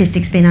that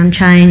statistic's been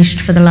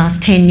unchanged for the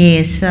last 10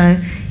 years. So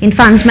in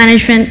funds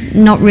management,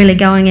 not really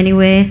going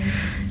anywhere.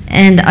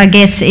 And I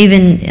guess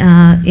even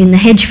in the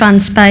hedge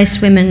fund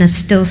space, women are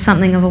still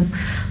something of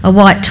a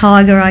white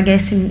tiger, I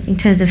guess, in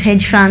terms of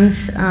hedge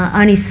funds.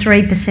 Only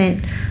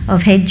 3%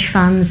 of hedge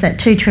funds, that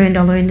 $2 trillion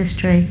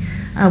industry,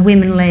 are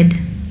women-led,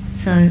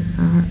 so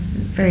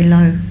very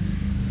low.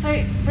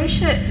 So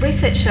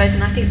research shows,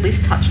 and I think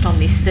Liz touched on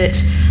this, that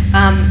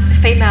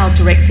female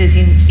directors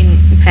in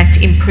fact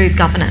improve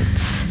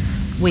governance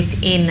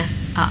within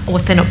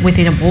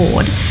a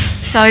board.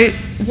 So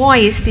why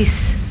is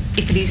this,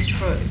 if it is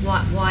true?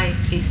 Why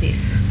is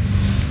this?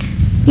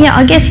 Yeah,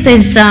 I guess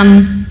there's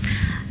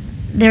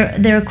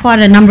there are quite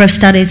a number of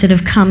studies that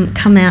have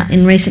come out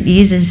in recent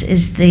years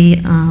as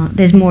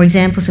there's more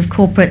examples of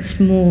corporates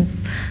more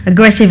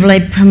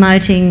aggressively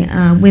promoting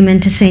women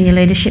to senior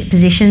leadership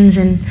positions,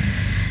 and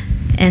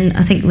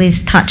I think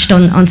Liz touched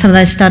on some of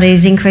those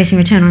studies, increasing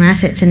return on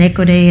assets and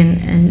equity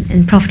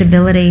and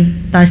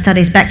profitability. Those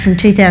studies back from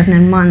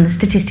 2001, the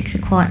statistics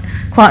are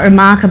quite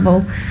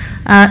remarkable.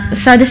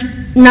 So there's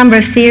a number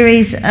of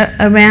theories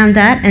around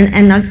that,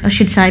 and I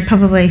should say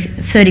probably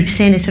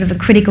 30% is sort of a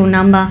critical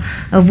number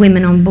of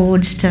women on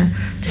boards to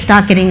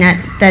start getting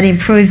that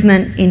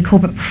improvement in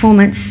corporate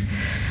performance.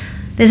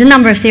 There's a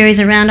number of theories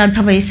around. I'd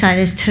probably say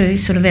there's two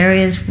sort of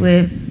areas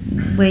where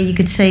you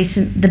could see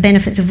the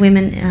benefits of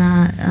women.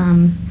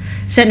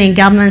 Certainly in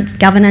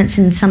governance,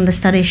 and some of the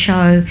studies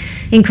show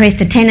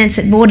increased attendance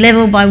at board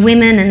level by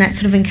women, and that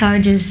sort of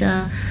encourages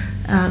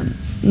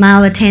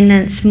male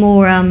attendance,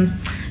 more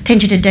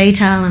attention to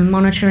detail and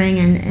monitoring,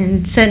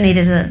 and certainly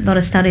there's a lot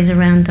of studies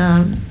around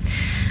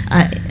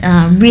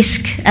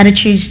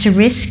attitudes to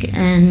risk,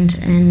 and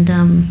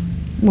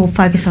more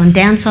focus on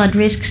downside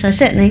risk. So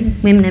certainly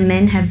women and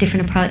men have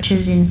different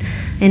approaches in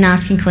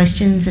asking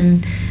questions,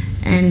 and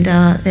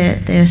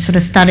there are sort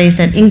of studies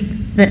that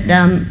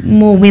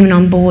more women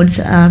on boards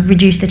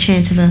reduce the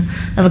chance of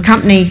a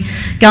company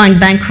going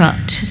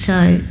bankrupt.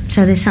 So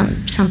there's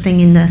something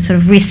in the sort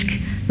of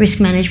risk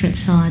management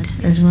side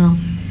as well.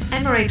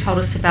 Anne-Marie told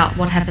us about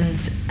what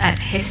happens at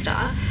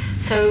HESTA.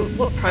 So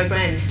what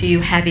programs do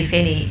you have, if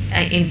any,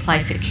 in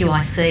place at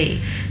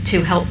QIC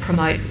to help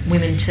promote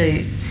women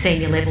to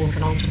senior levels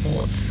and onto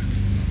boards?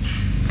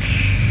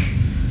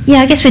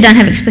 Yeah, I guess we don't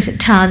have explicit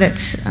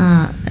targets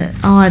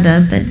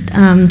either, but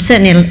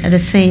certainly at a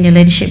senior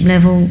leadership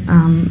level,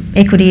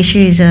 equity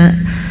issues are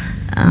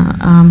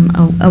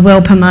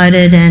well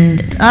promoted,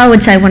 and I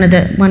would say one of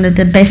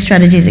the best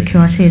strategies at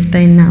QIC has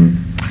been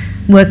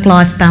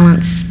work-life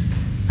balance.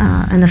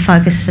 And the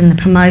focus and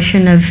the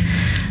promotion of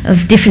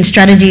different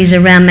strategies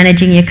around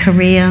managing your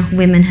career.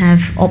 Women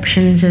have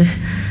options of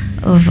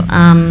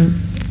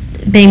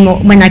being more,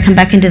 when they come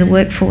back into the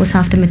workforce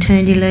after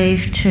maternity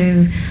leave,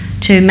 to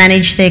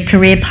manage their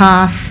career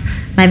path.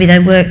 Maybe they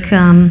work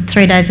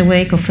 3 days a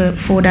week or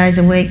 4 days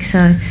a week.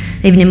 So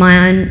even in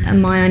my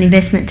own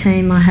investment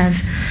team, I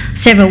have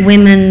several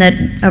women that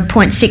are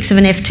 0.6 of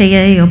an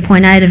FTE or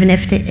 0.8 of an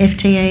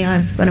FTE.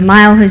 I've got a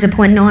male who's a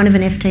 0.9 of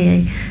an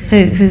FTE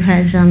who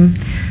has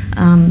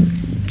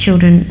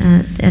children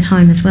at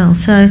home as well.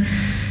 So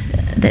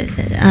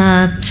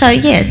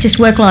yeah, just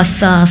work-life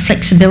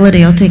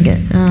flexibility, I think,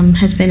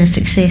 has been a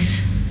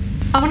success.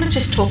 I want to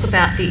just talk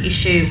about the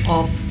issue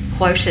of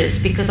quotas,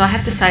 because I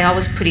have to say I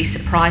was pretty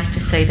surprised to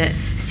see that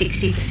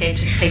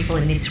 60% of people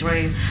in this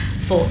room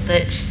thought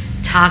that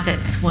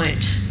targets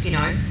weren't, they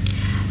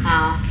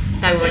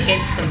were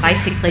against them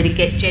basically to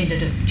get gender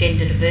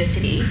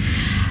diversity.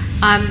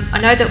 I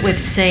know that we've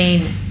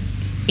seen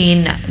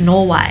in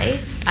Norway,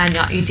 and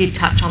you did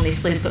touch on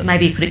this, Liz, but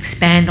maybe you could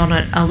expand on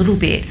it a little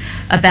bit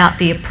about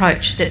the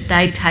approach that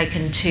they'd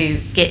taken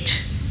to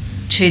get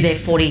to their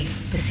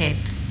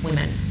 40%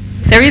 women.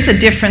 There is a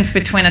difference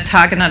between a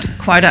target and a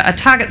quota. A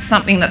target's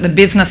something that the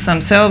business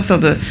themselves or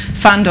the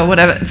fund or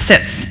whatever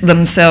sets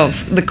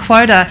themselves. The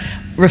quota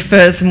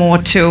refers more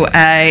to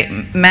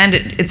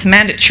it's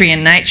mandatory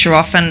in nature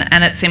often,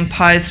 and it's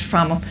imposed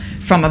from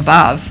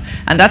above.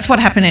 And that's what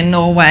happened in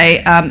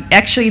Norway.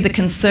 Actually, the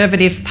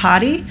Conservative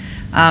Party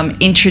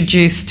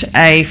introduced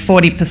a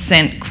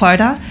 40%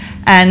 quota,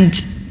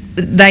 and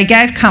they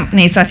gave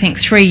companies, I think,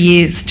 3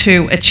 years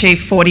to achieve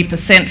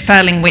 40%,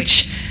 failing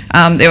which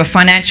there were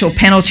financial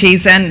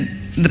penalties, and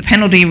the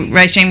penalty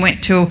regime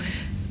went to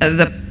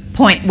the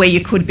point where you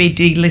could be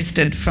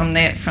delisted from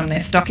their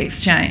stock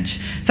exchange.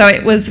 So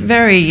it was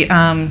very,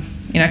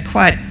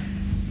 quite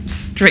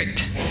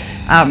strict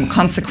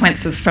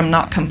consequences from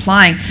not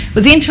complying. It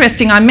was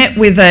interesting, I met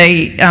with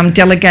a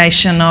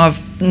delegation of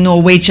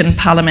Norwegian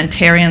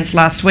parliamentarians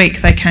last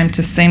week. They came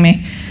to see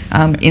me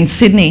in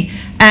Sydney,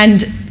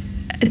 and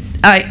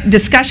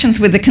discussions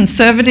with the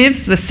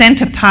Conservatives, the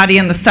Centre Party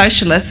and the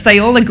Socialists, they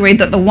all agreed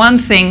that the one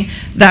thing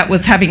that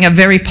was having a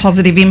very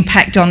positive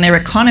impact on their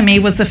economy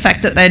was the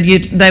fact that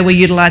they were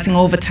utilising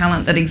all the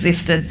talent that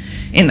existed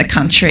in the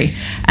country.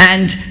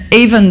 And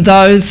even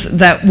those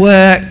that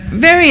were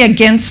very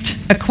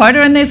against a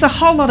quota, and there's a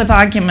whole lot of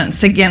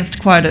arguments against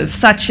quotas,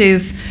 such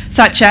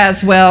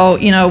as, well,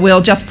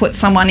 we'll just put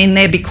someone in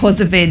there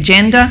because of their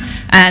gender,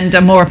 and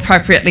a more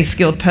appropriately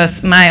skilled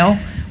male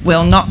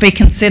will not be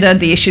considered,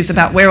 the issues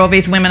about where all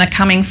these women are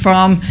coming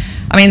from.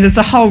 I mean, there's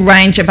a whole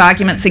range of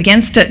arguments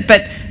against it,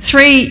 but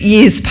 3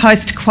 years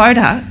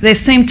post-quota, there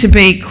seemed to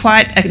be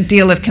quite a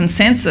deal of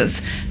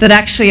consensus that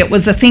actually it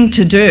was a thing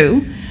to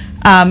do,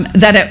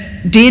 that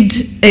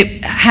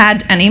it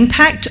had an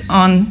impact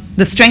on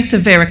the strength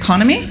of their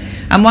economy.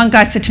 And one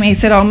guy said to me, he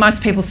said,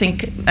 most people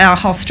think our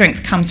whole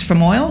strength comes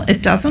from oil.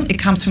 It doesn't. It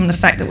comes from the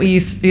fact that we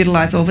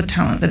utilise all the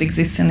talent that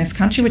exists in this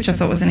country, which I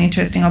thought was an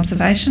interesting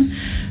observation.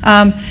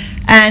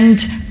 And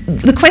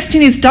the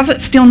question is, does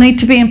it still need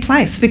to be in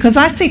place? Because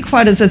I see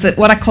quotas as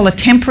what I call a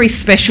temporary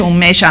special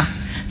measure.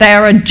 They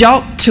are a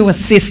jolt to a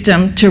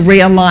system to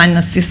realign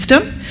the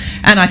system.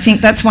 And I think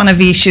that's one of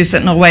the issues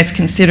that Norway's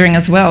considering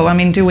as well. I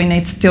mean, do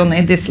we still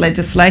need this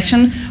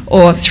legislation?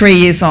 Or 3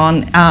 years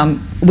on,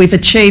 we've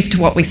achieved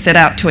what we set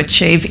out to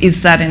achieve.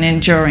 Is that an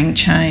enduring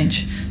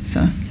change?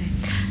 So.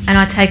 And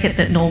I take it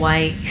that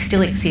Norway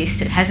still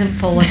exists. It hasn't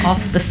fallen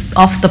off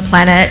the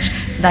planet.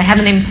 They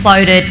haven't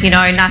imploded,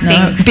 nothing.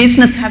 No,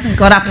 business hasn't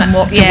got up and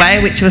walked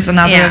away, which was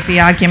another of the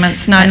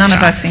arguments. No, none of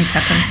those things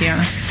happened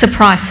here.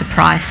 Surprise,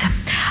 surprise.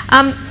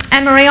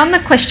 Anne-Marie, on the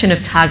question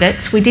of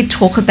targets, we did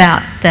talk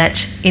about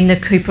that in the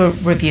Cooper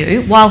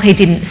review. While he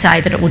didn't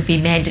say that it would be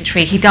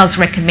mandatory, he does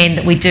recommend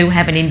that we do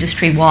have an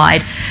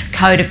industry-wide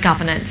code of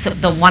governance.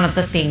 One of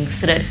the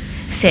things that it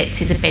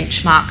sets is a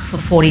benchmark for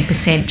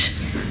 40%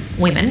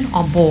 women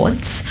on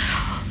boards.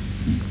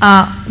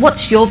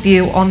 What's your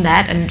view on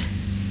that, and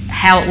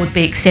how it would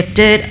be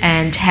accepted,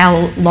 and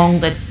how long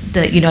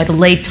the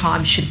lead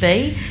time should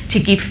be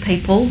to give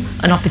people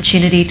an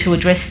opportunity to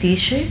address the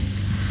issue?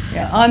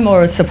 Yeah, I'm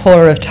more a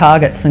supporter of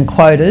targets than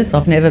quotas.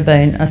 I've never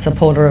been a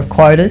supporter of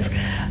quotas,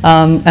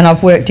 and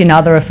I've worked in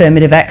other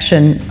affirmative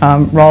action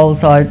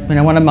roles.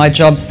 One of my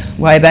jobs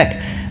way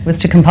back was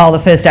to compile the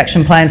first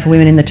action plan for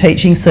women in the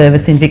teaching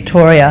service in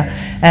Victoria,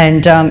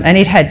 and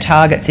it had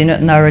targets in it,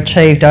 and they were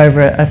achieved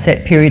over a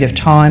set period of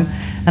time.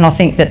 And I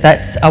think that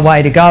that's a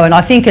way to go. And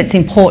I think it's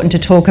important to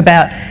talk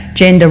about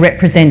gender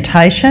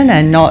representation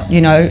and not,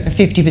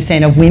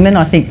 50% of women.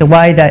 I think the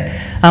way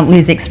that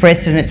Liz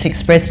expressed it, and it's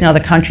expressed in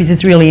other countries,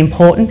 is really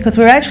important, because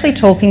we're actually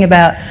talking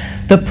about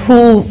the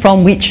pool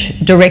from which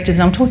directors,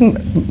 and I'm talking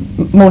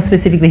more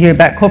specifically here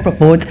about corporate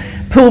boards,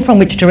 pool from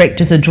which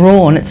directors are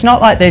drawn. It's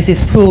not like there's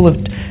this pool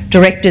of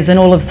directors and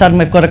all of a sudden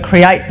we've got to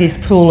create this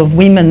pool of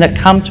women that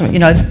comes from,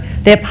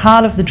 they're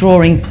part of the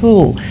drawing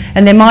pool.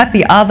 And there might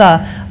be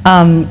other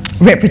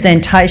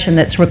representation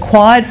that's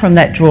required from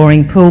that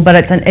drawing pool, but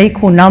it's an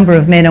equal number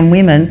of men and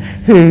women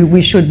who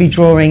we should be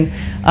drawing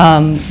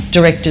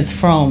directors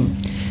from.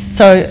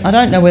 So I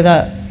don't know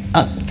whether,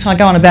 can I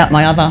go on about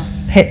my other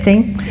pet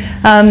thing?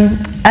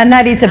 And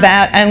that is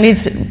about, and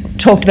Liz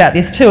talked about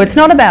this too, it's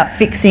not about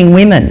fixing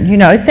women,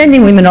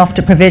 sending women off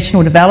to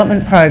professional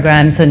development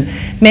programs and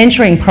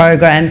mentoring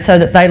programs so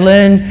that they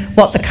learn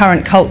what the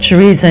current culture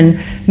is, and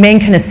men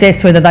can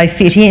assess whether they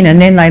fit in,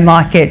 and then they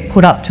might get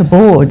put up to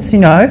boards.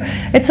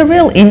 It's a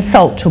real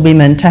insult to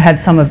women to have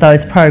some of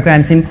those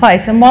programs in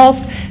place, and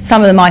whilst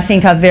some of them I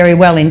think are very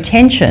well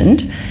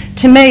intentioned,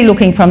 to me,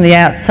 looking from the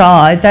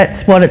outside,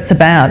 that's what it's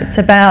about. It's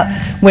about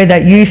whether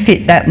you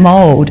fit that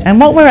mould. And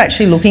what we're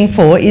actually looking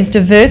for is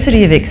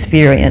diversity of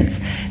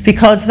experience,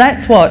 because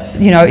that's what,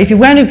 if you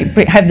want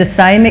to have the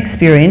same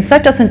experience,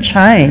 that doesn't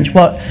change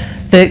what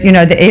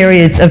the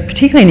areas of,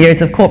 particularly in the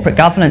areas of corporate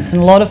governance,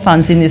 and a lot of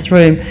funds in this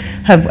room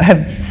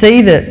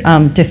see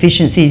the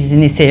deficiencies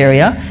in this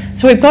area.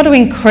 So we've got to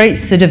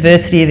increase the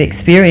diversity of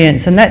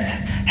experience, and that's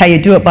how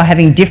you do it, by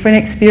having different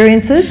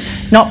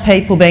experiences, not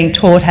people being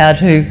taught how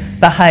to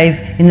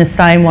behave in the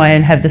same way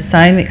and have the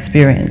same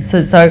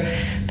experiences. So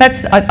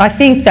I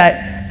think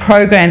that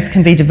programs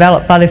can be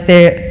developed, but if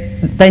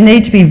they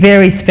need to be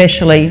very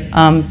specially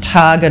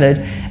targeted,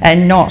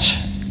 and not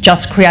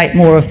just create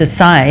more of the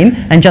same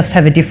and just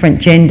have a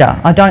different gender.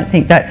 I don't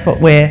think that's what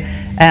we're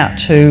out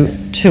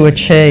to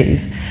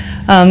achieve.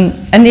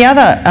 And the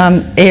other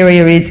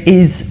area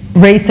is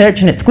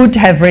research, and it's good to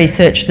have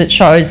research that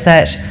shows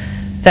that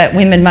that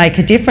women make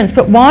a difference.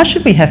 But why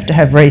should we have to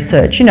have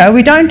research? You know,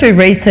 we don't do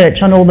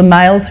research on all the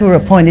males who were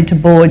appointed to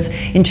boards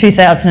in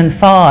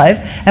 2005,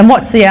 and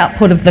what's the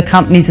output of the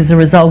companies as a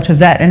result of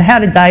that, and how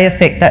did they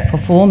affect that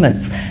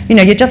performance? You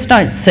know, you just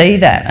don't see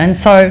that. And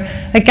so,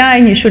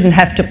 again, you shouldn't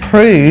have to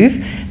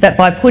prove that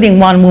by putting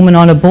one woman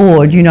on a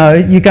board, you know,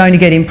 you're going to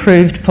get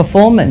improved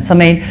performance. I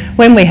mean,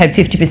 when we had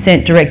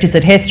 50% directors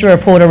at HESTA, a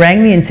reporter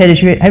rang me and said,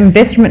 have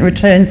investment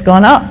returns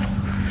gone up?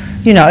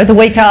 You know, the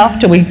week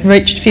after we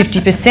reached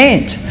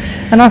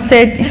 50%. And I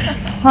said,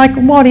 like,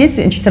 what is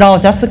it? And she said, oh,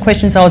 just the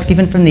questions I was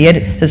given from the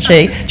editor.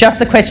 Just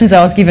the questions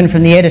I was given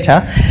from the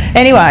editor.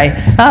 Anyway,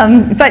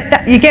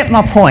 but you get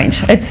my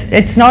point.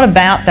 It's not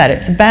about that.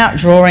 It's about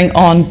drawing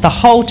on the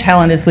whole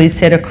talent, as Liz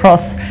said,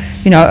 across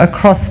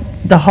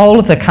the whole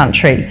of the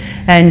country,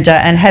 and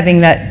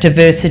having that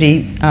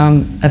diversity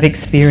of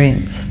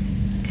experience.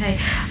 Okay.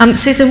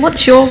 Susan,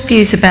 what's your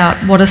views about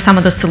what are some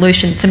of the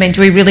solutions? I mean, do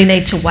we really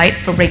need to wait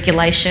for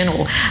regulation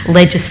or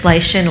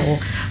legislation or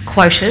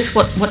quotas?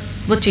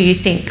 What do you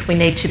think we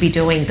need to be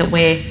doing that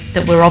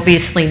we're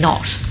obviously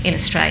not in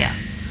Australia?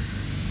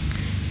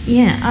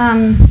 Yeah,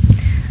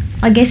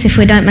 I guess if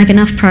we don't make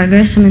enough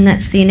progress, I mean,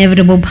 that's the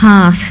inevitable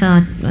path.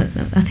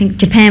 I think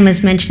Japan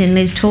was mentioned in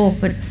Liz's talk,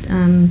 but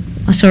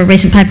I saw a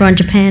recent paper on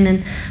Japan,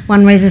 and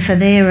one reason for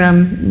their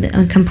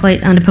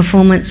complete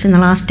underperformance in the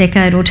last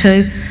decade or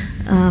two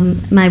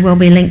may well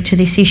be linked to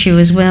this issue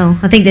as well.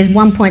 I think there's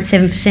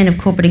 1.7% of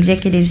corporate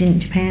executives in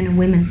Japan are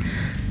women.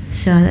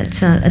 So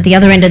that's at the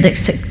other end of the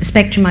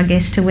spectrum, I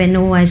guess, to where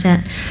Norway's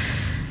at.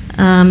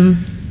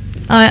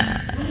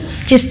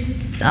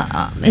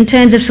 In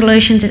terms of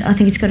solutions, I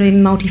think it's got to be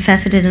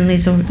multifaceted, and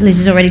Liz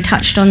has already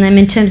touched on them.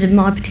 In terms of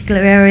my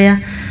particular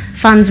area,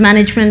 funds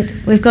management,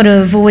 we've got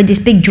to avoid this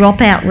big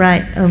dropout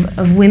rate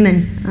of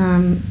women.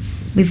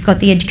 We've got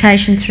the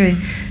education through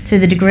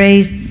the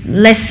degrees,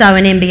 less so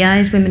in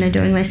MBAs. Women are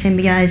doing less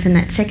MBAs in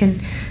that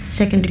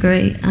second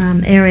degree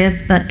area,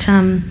 but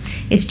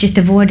it's just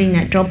avoiding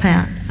that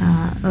dropout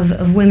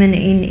of women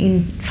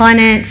in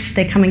finance.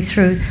 They're coming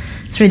through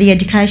the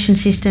education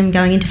system,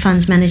 going into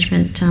funds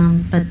management,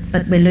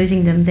 but we're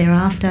losing them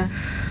thereafter.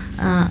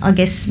 I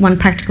guess one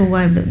practical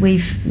way that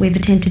we've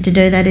attempted to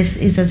do that is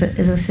as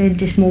I said,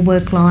 just more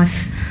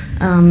work-life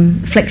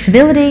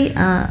flexibility,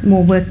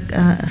 more work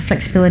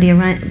flexibility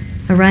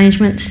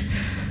arrangements,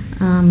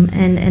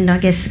 and I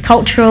guess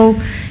cultural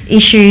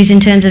issues in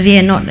terms of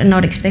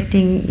not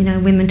expecting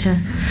women to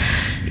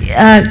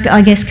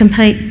I guess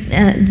compete,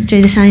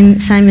 do the same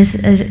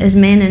as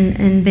men,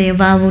 and be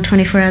available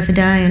 24 hours a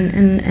day,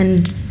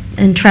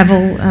 and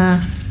travel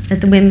at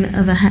the whim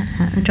of a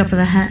drop of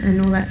a hat, and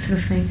all that sort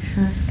of thing.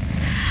 So.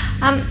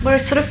 We're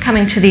sort of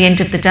coming to the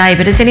end of the day,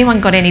 but has anyone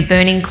got any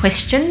burning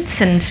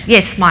questions? And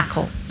yes,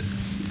 Michael.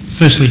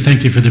 Firstly,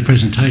 thank you for the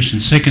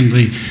presentation.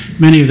 Secondly,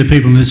 many of the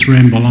people in this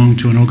room belong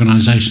to an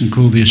organisation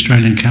called the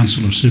Australian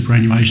Council of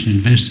Superannuation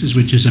Investors,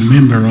 which is a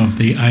member of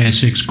the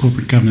ASX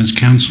Corporate Governance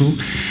Council,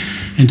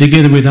 and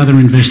together with other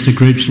investor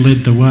groups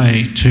led the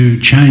way to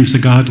change the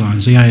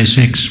guidelines. The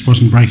ASX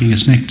wasn't breaking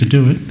its neck to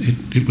do it.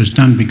 It was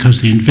done because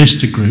the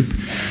investor group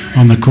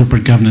on the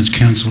Corporate Governance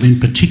Council in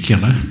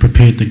particular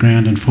prepared the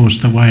ground and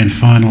forced the way and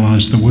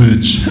finalised the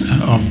words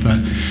of the...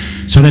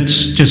 So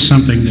that's just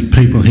something that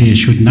people here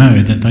should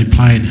know, that they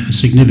played a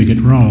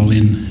significant role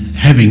in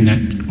having that,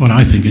 what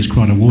I think is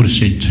quite a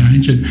watershed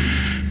change, and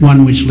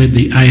one which led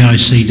the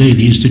AICD,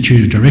 the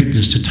Institute of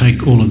Directors, to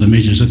take all of the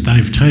measures that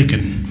they've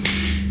taken.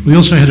 We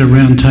also had a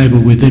round table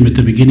with them at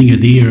the beginning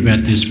of the year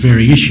about this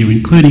very issue,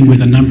 including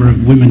with a number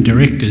of women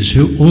directors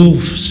who all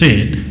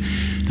said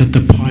that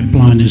the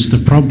pipeline is the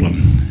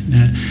problem.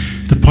 Now,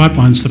 the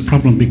pipeline's the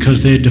problem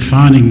because they're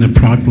defining the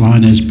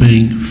pipeline as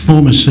being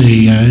former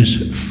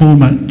CEOs,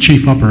 former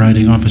chief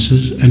operating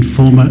officers and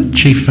former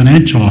chief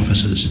financial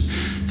officers.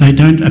 They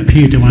don't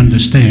appear to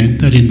understand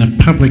that in the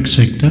public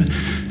sector,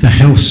 the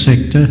health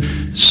sector,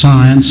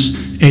 science,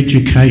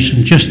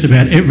 education, just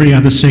about every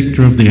other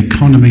sector of the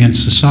economy and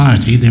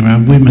society, there are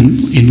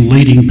women in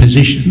leading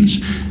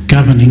positions,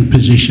 governing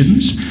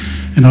positions.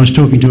 And I was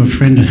talking to a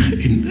friend,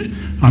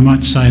 I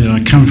might say that I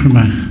come from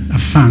a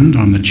fund,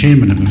 I'm the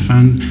chairman of a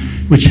fund,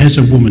 which has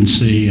a woman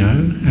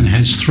CEO and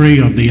has 3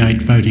 of the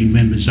 8 voting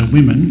members are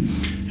women.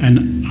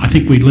 And I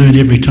think we learn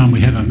every time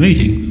we have a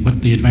meeting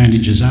what the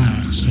advantages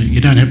are. So you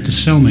don't have to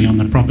sell me on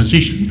the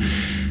proposition.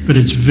 But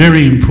it's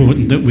very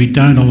important that we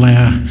don't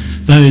allow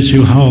those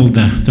who hold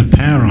the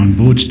power on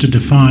boards to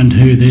define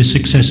who their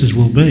successors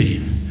will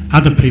be.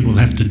 Other people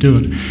have to do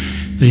it.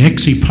 The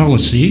ASI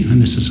policy,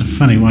 and this is a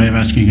funny way of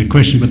asking a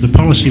question, but the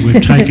policy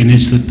we've taken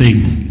is that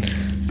the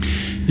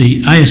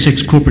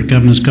ASX Corporate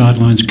Governance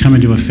Guidelines come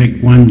into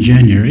effect 1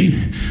 January,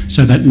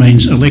 so that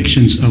means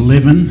elections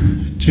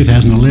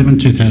 2011,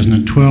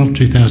 2012,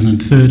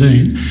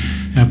 2013.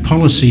 Our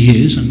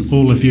policy is, and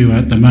all of you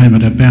at the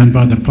moment are bound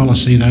by the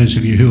policy, those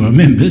of you who are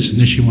members,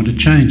 unless you want to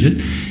change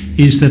it,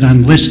 is that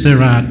unless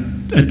there are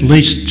at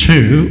least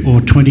 2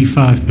 or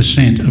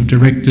 25% of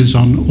directors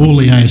on all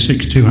the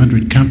ASX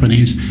 200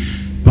 companies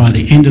by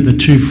the end of the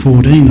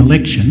 2014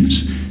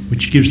 elections,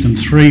 which gives them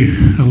 3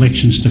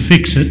 elections to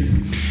fix it,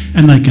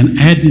 and they can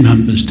add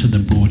numbers to the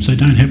boards. They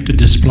don't have to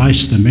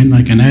displace the men,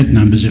 they can add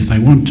numbers if they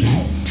want to.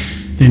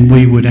 Then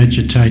we would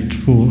agitate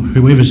for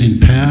whoever's in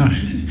power.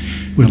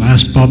 We'll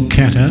ask Bob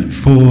Catter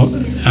for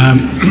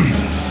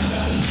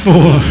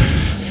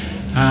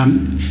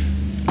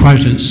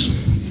quotas.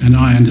 And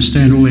I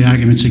understand all the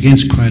arguments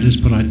against quotas,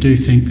 but I do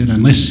think that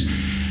unless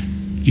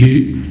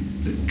you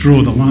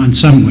draw the line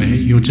somewhere,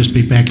 you'll just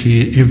be back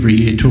here every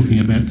year talking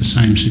about the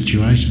same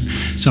situation.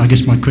 So I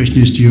guess my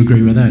question is, do you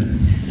agree with that?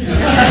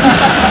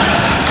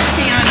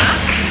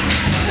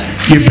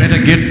 You better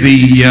get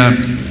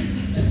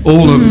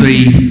all of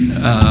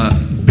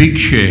the big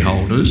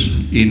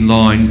shareholders in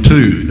line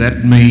too.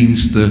 That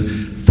means the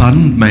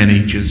fund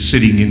managers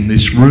sitting in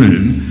this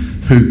room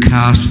who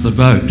cast the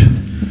vote,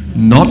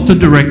 not the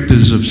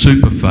directors of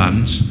super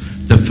funds,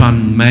 the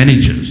fund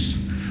managers,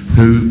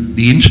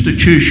 the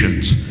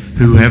institutions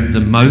who have the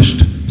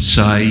most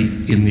say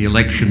in the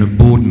election of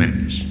board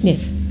members.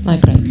 Yes, I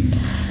agree.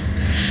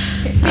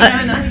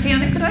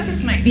 Fiona, could I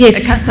just make...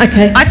 Yes,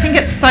 okay. I think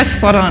it's so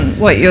spot on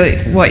what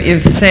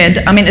you've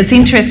said. I mean, it's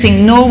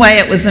interesting. Norway,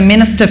 it was the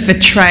Minister for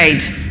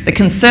Trade, the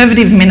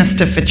Conservative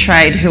Minister for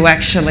Trade, who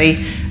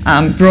actually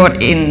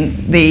brought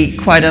in the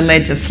quota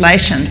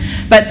legislation.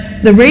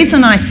 But the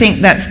reason I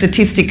think that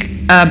statistic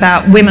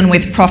about women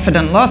with profit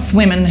and loss,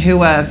 women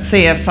who are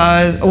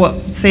CFOs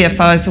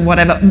or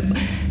whatever,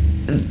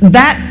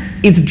 that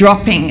is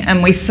dropping,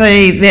 and we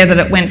see there that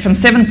it went from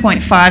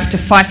 7.5 to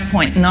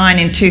 5.9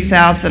 in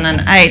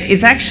 2008.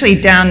 It's actually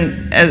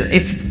down,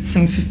 if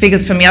some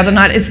figures from the other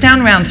night, it's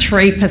down around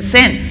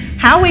 3%.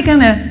 How are we going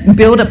to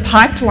build a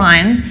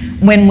pipeline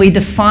when we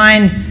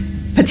define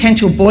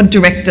potential board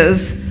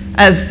directors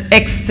as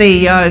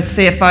ex-CEOs,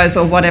 CFOs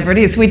or whatever it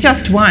is? We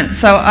just won't.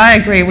 So I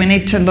agree, we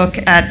need to look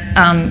at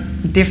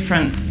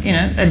different,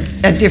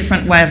 a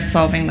different way of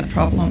solving the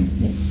problem.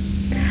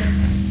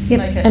 Yep.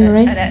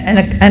 Anne-Marie?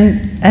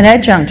 An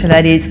adjunct to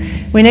that is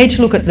we need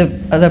to look at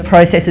the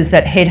processes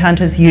that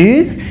headhunters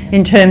use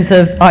in terms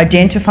of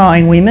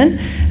identifying women.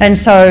 And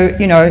so,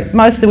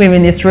 most of the women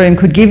in this room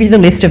could give you the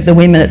list of the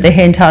women that the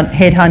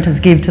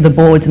headhunters give to the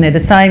boards, and they're the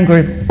same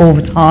group all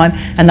the time,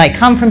 and they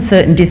come from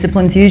certain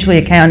disciplines, usually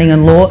accounting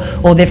and law,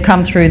 or they've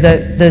come through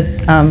the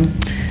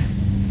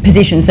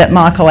positions that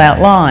Michael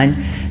outlined.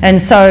 And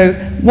so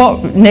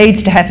what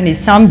needs to happen is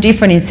some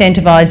different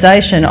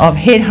incentivisation of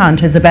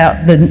headhunters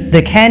about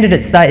the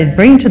candidates they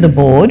bring to the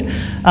board,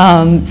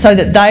 so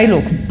that they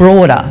look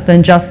broader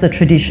than just the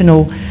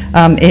traditional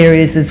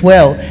areas as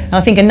well. And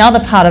I think another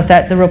part of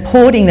that, the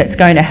reporting that's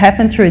going to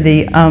happen through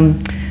the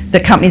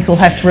companies will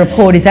have to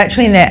report is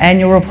actually in their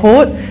annual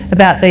report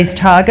about these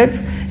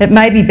targets. It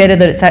may be better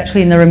that it's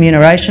actually in the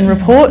remuneration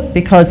report,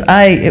 because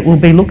A, it will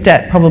be looked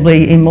at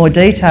probably in more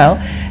detail,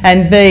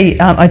 and B,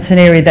 it's an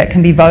area that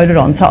can be voted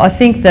on. So I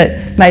think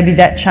that maybe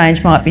that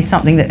change might be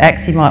something that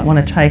ASI might want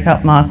to take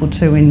up, Michael,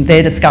 too, in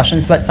their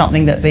discussions, but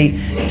something that we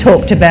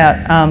talked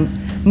about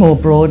more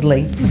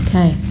broadly.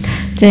 Okay.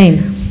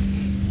 Dean?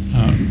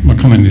 My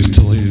comment is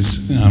to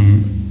Liz.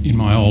 In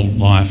my old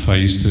life, I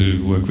used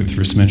to work with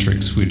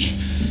Riskmetrics, which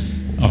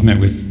I've met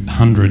with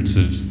hundreds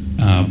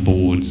of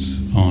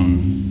boards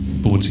on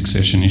board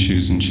succession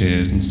issues and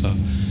chairs and stuff.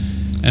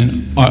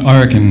 And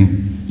I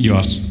reckon, you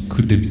asked,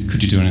 could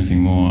you do anything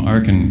more? I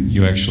reckon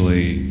you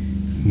actually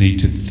need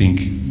to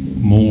think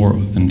more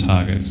than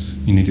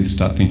targets. You need to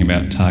start thinking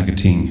about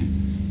targeting.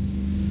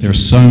 There are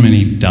so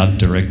many dud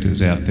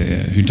directors out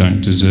there who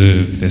don't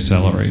deserve their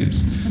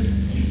salaries.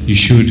 You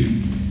should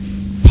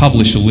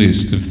publish a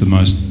list of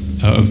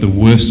the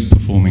worst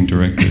performing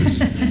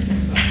directors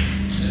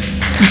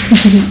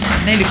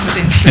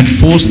and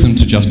force them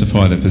to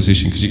justify their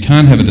position, because you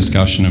can't have a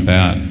discussion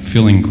about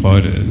filling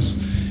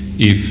quotas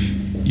if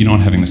you're not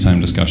having the same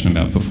discussion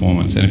about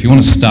performance. And if you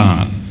want to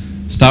start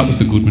with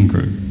the Goodman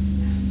Group.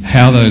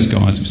 How those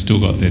guys have still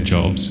got their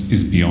jobs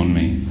is beyond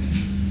me.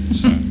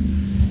 So.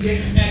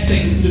 Get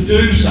ASIC to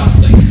do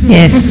something.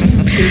 Yes.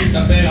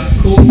 About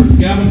corporate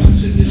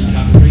governance in this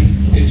country.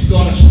 It's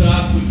got to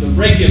start with the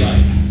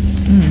regulator.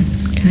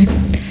 Okay.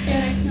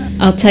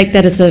 I'll take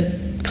that as a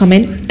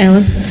comment,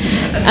 Alan.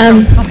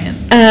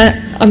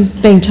 I'm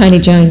being Tony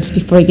Jones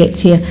before he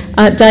gets here.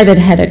 David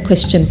had a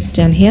question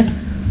down here.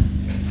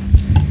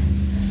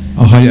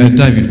 Oh, hi,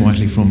 David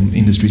Whiteley from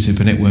Industry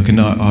Super Network, and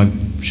I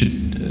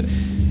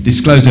should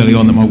disclose early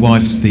on that my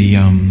wife's the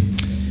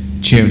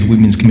chair of the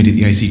Women's Committee at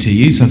the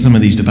ACTU, so some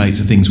of these debates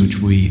are things which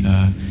we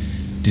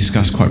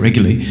discuss quite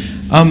regularly.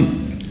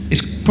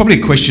 It's probably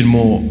a question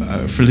more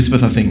for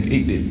Elizabeth, I think.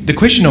 The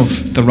question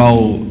of the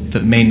role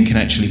that men can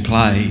actually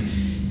play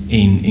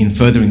in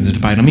furthering the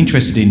debate, I'm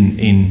interested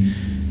in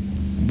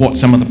what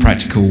some of the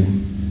practical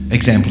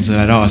examples of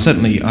that are.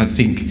 Certainly, I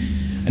think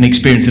an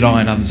experience that I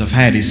and others have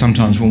had is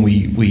sometimes when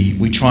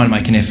we try and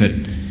make an effort,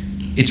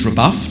 it's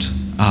rebuffed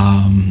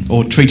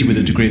or treated with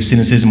a degree of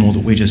cynicism, or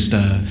that we just,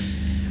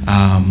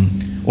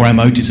 or our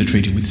motives are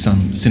treated with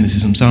some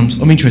cynicism. So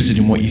I'm interested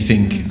in what you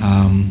think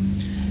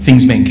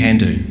things men can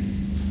do.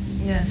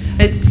 Yeah,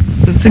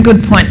 it's a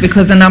good point,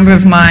 because a number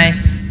of my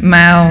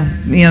male,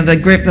 the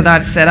group that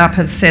I've set up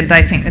have said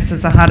they think this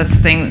is the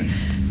hardest thing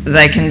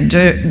they can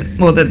do,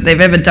 or that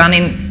they've ever done.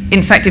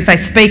 In fact, if they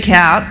speak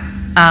out,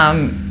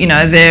 you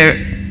know,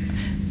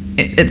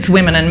 it's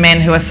women and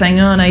men who are saying,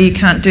 oh no, you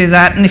can't do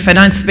that, and if they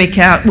don't speak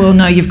out, well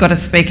no, you've got to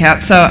speak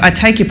out. So I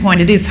take your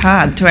point, it is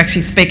hard to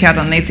actually speak out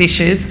on these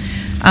issues,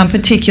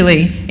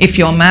 particularly if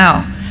you're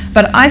male.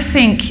 But I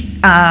think,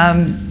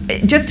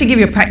 just to give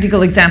you a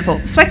practical example,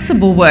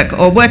 flexible work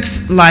or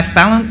work-life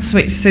balance,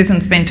 which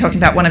Susan's been talking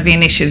about, one of the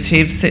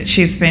initiatives that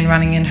she's been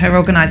running in her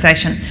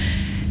organisation,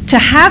 to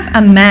have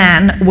a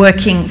man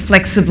working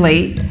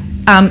flexibly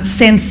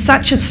sends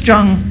such a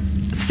strong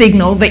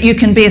signal that you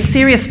can be a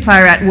serious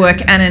player at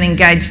work and an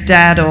engaged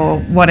dad or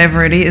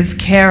whatever it is,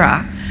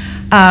 carer.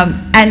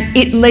 And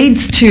it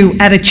leads to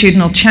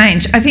attitudinal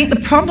change. I think the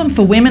problem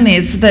for women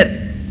is that,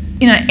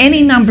 you know,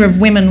 any number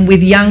of women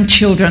with young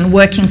children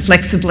working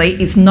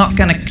flexibly is not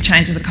going to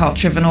change the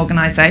culture of an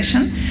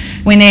organisation.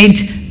 We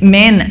need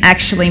men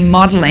actually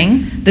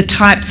modelling the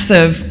types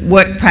of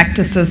work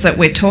practices that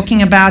we're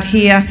talking about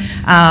here.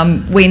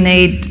 We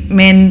need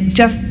men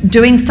just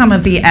doing some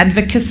of the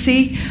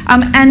advocacy.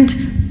 And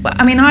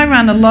I mean, I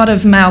run a lot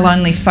of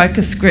male-only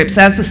focus groups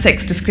as the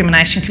Sex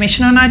Discrimination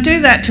Commissioner, and I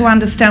do that to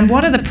understand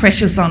what are the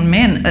pressures on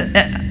men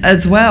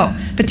as well,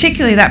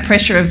 particularly that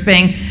pressure of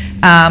being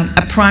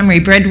a primary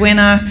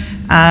breadwinner.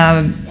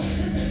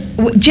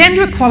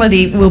 Gender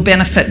equality will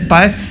benefit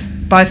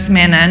both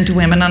men and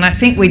women, and I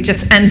think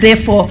and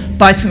therefore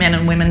both men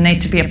and women need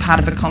to be a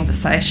part of a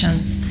conversation.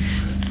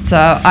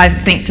 So I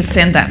think to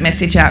send that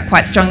message out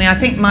quite strongly. I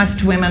think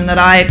most women that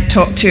I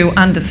talk to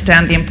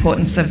understand the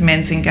importance of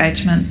men's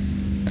engagement.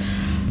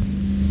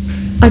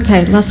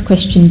 Okay, last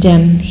question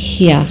down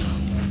here.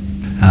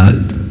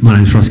 My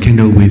name's Ross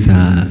Kendall,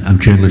 I'm a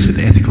journalist with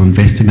Ethical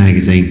Investor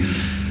magazine.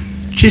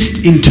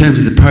 Just in terms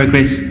of the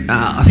progress,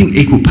 I think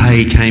equal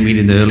pay came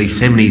in the early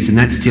 70s and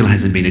that still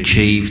hasn't been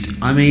achieved.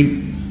 I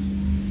mean,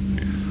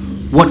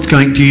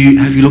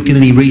 have you looked at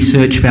any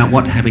research about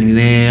what's happening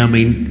there? I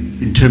mean,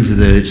 in terms of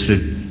the sort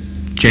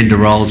of gender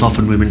roles,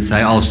 often women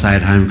say, I'll stay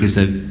at home because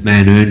the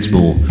man earns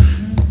more.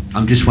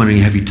 I'm just wondering,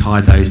 have you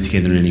tied those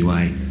together in any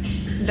way?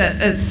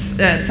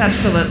 It's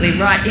absolutely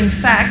right. In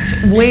fact,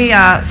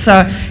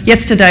 so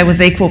yesterday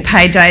was Equal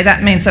Pay Day.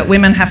 That means that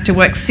women have to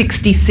work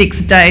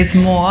 66 days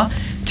more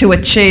to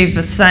achieve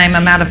the same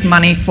amount of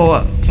money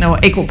for, you know,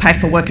 equal pay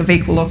for work of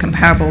equal or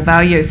comparable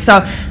value.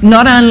 So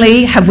not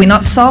only have we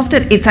not solved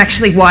it, it's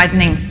actually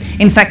widening.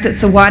 In fact,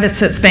 it's the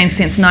widest it's been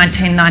since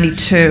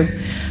 1992.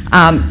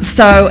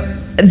 So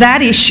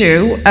that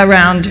issue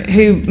around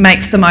who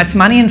makes the most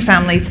money in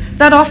families,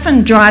 that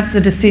often drives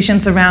the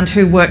decisions around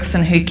who works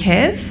and who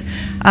cares.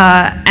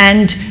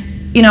 And,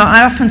 you know,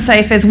 I often say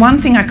if there's one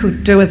thing I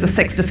could do as a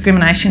Sex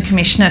Discrimination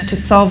Commissioner to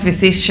solve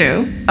this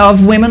issue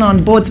of women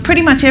on boards,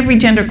 pretty much every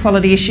gender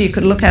equality issue you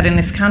could look at in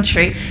this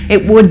country,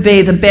 it would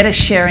be the better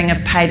sharing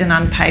of paid and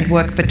unpaid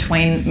work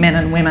between men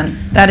and women.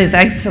 That is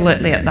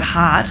absolutely at the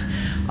heart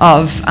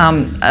of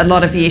a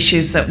lot of the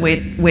issues that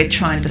we're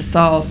trying to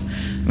solve.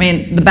 I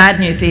mean, the bad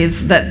news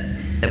is that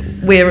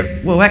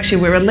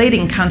we're a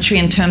leading country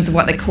in terms of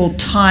what they call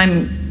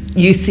time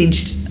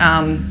usage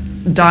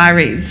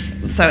diaries.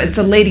 So it's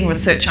a leading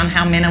research on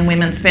how men and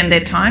women spend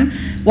their time.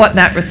 What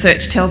that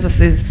research tells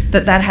us is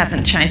that that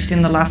hasn't changed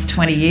in the last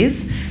 20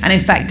 years. And in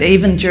fact,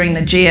 even during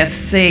the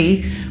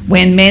GFC,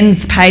 when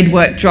men's paid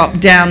work dropped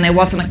down, there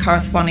wasn't a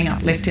corresponding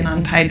uplift in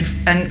unpaid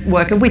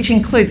work, which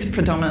includes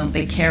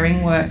predominantly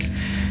caring work.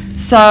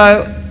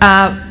 So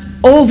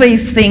all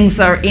these things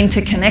are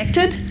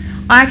interconnected.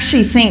 I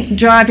actually think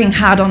driving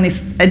hard on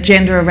this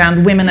agenda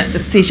around women at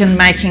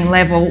decision-making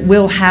level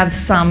will have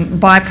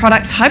some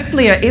byproducts.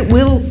 Hopefully it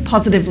will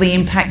positively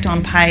impact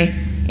on pay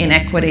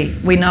inequity.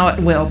 We know it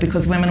will,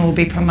 because women will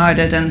be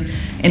promoted and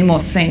in more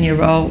senior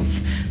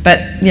roles. But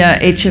yeah,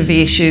 each of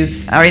the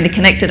issues are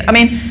interconnected. I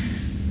mean,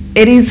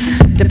 it is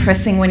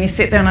depressing when you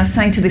sit there, and I was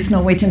saying to this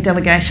Norwegian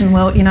delegation,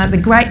 well, you know,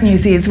 the great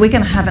news is we're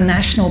going to have a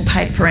national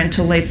paid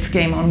parental leave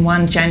scheme on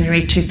 1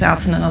 January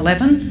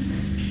 2011.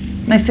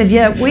 And they said,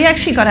 yeah, we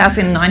actually got ours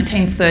in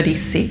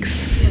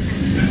 1936.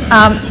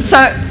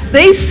 So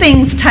these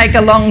things take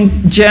a long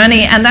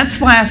journey, and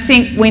that's why I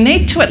think we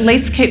need to at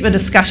least keep the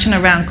discussion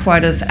around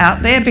quotas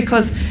out there,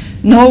 because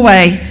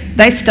Norway,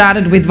 they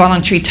started with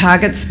voluntary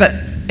targets, but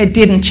it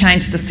didn't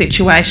change the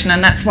situation,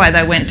 and that's why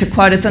they went to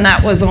quotas, and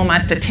that was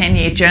almost a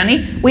 10-year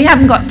journey. We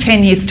haven't got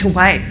 10 years to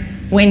wait.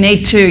 We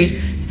need to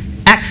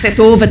access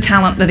all the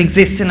talent that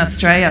exists in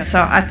Australia.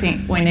 So I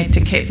think we need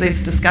to keep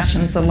these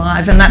discussions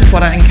alive, and that's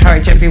what I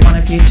encourage every one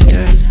of you to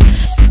do.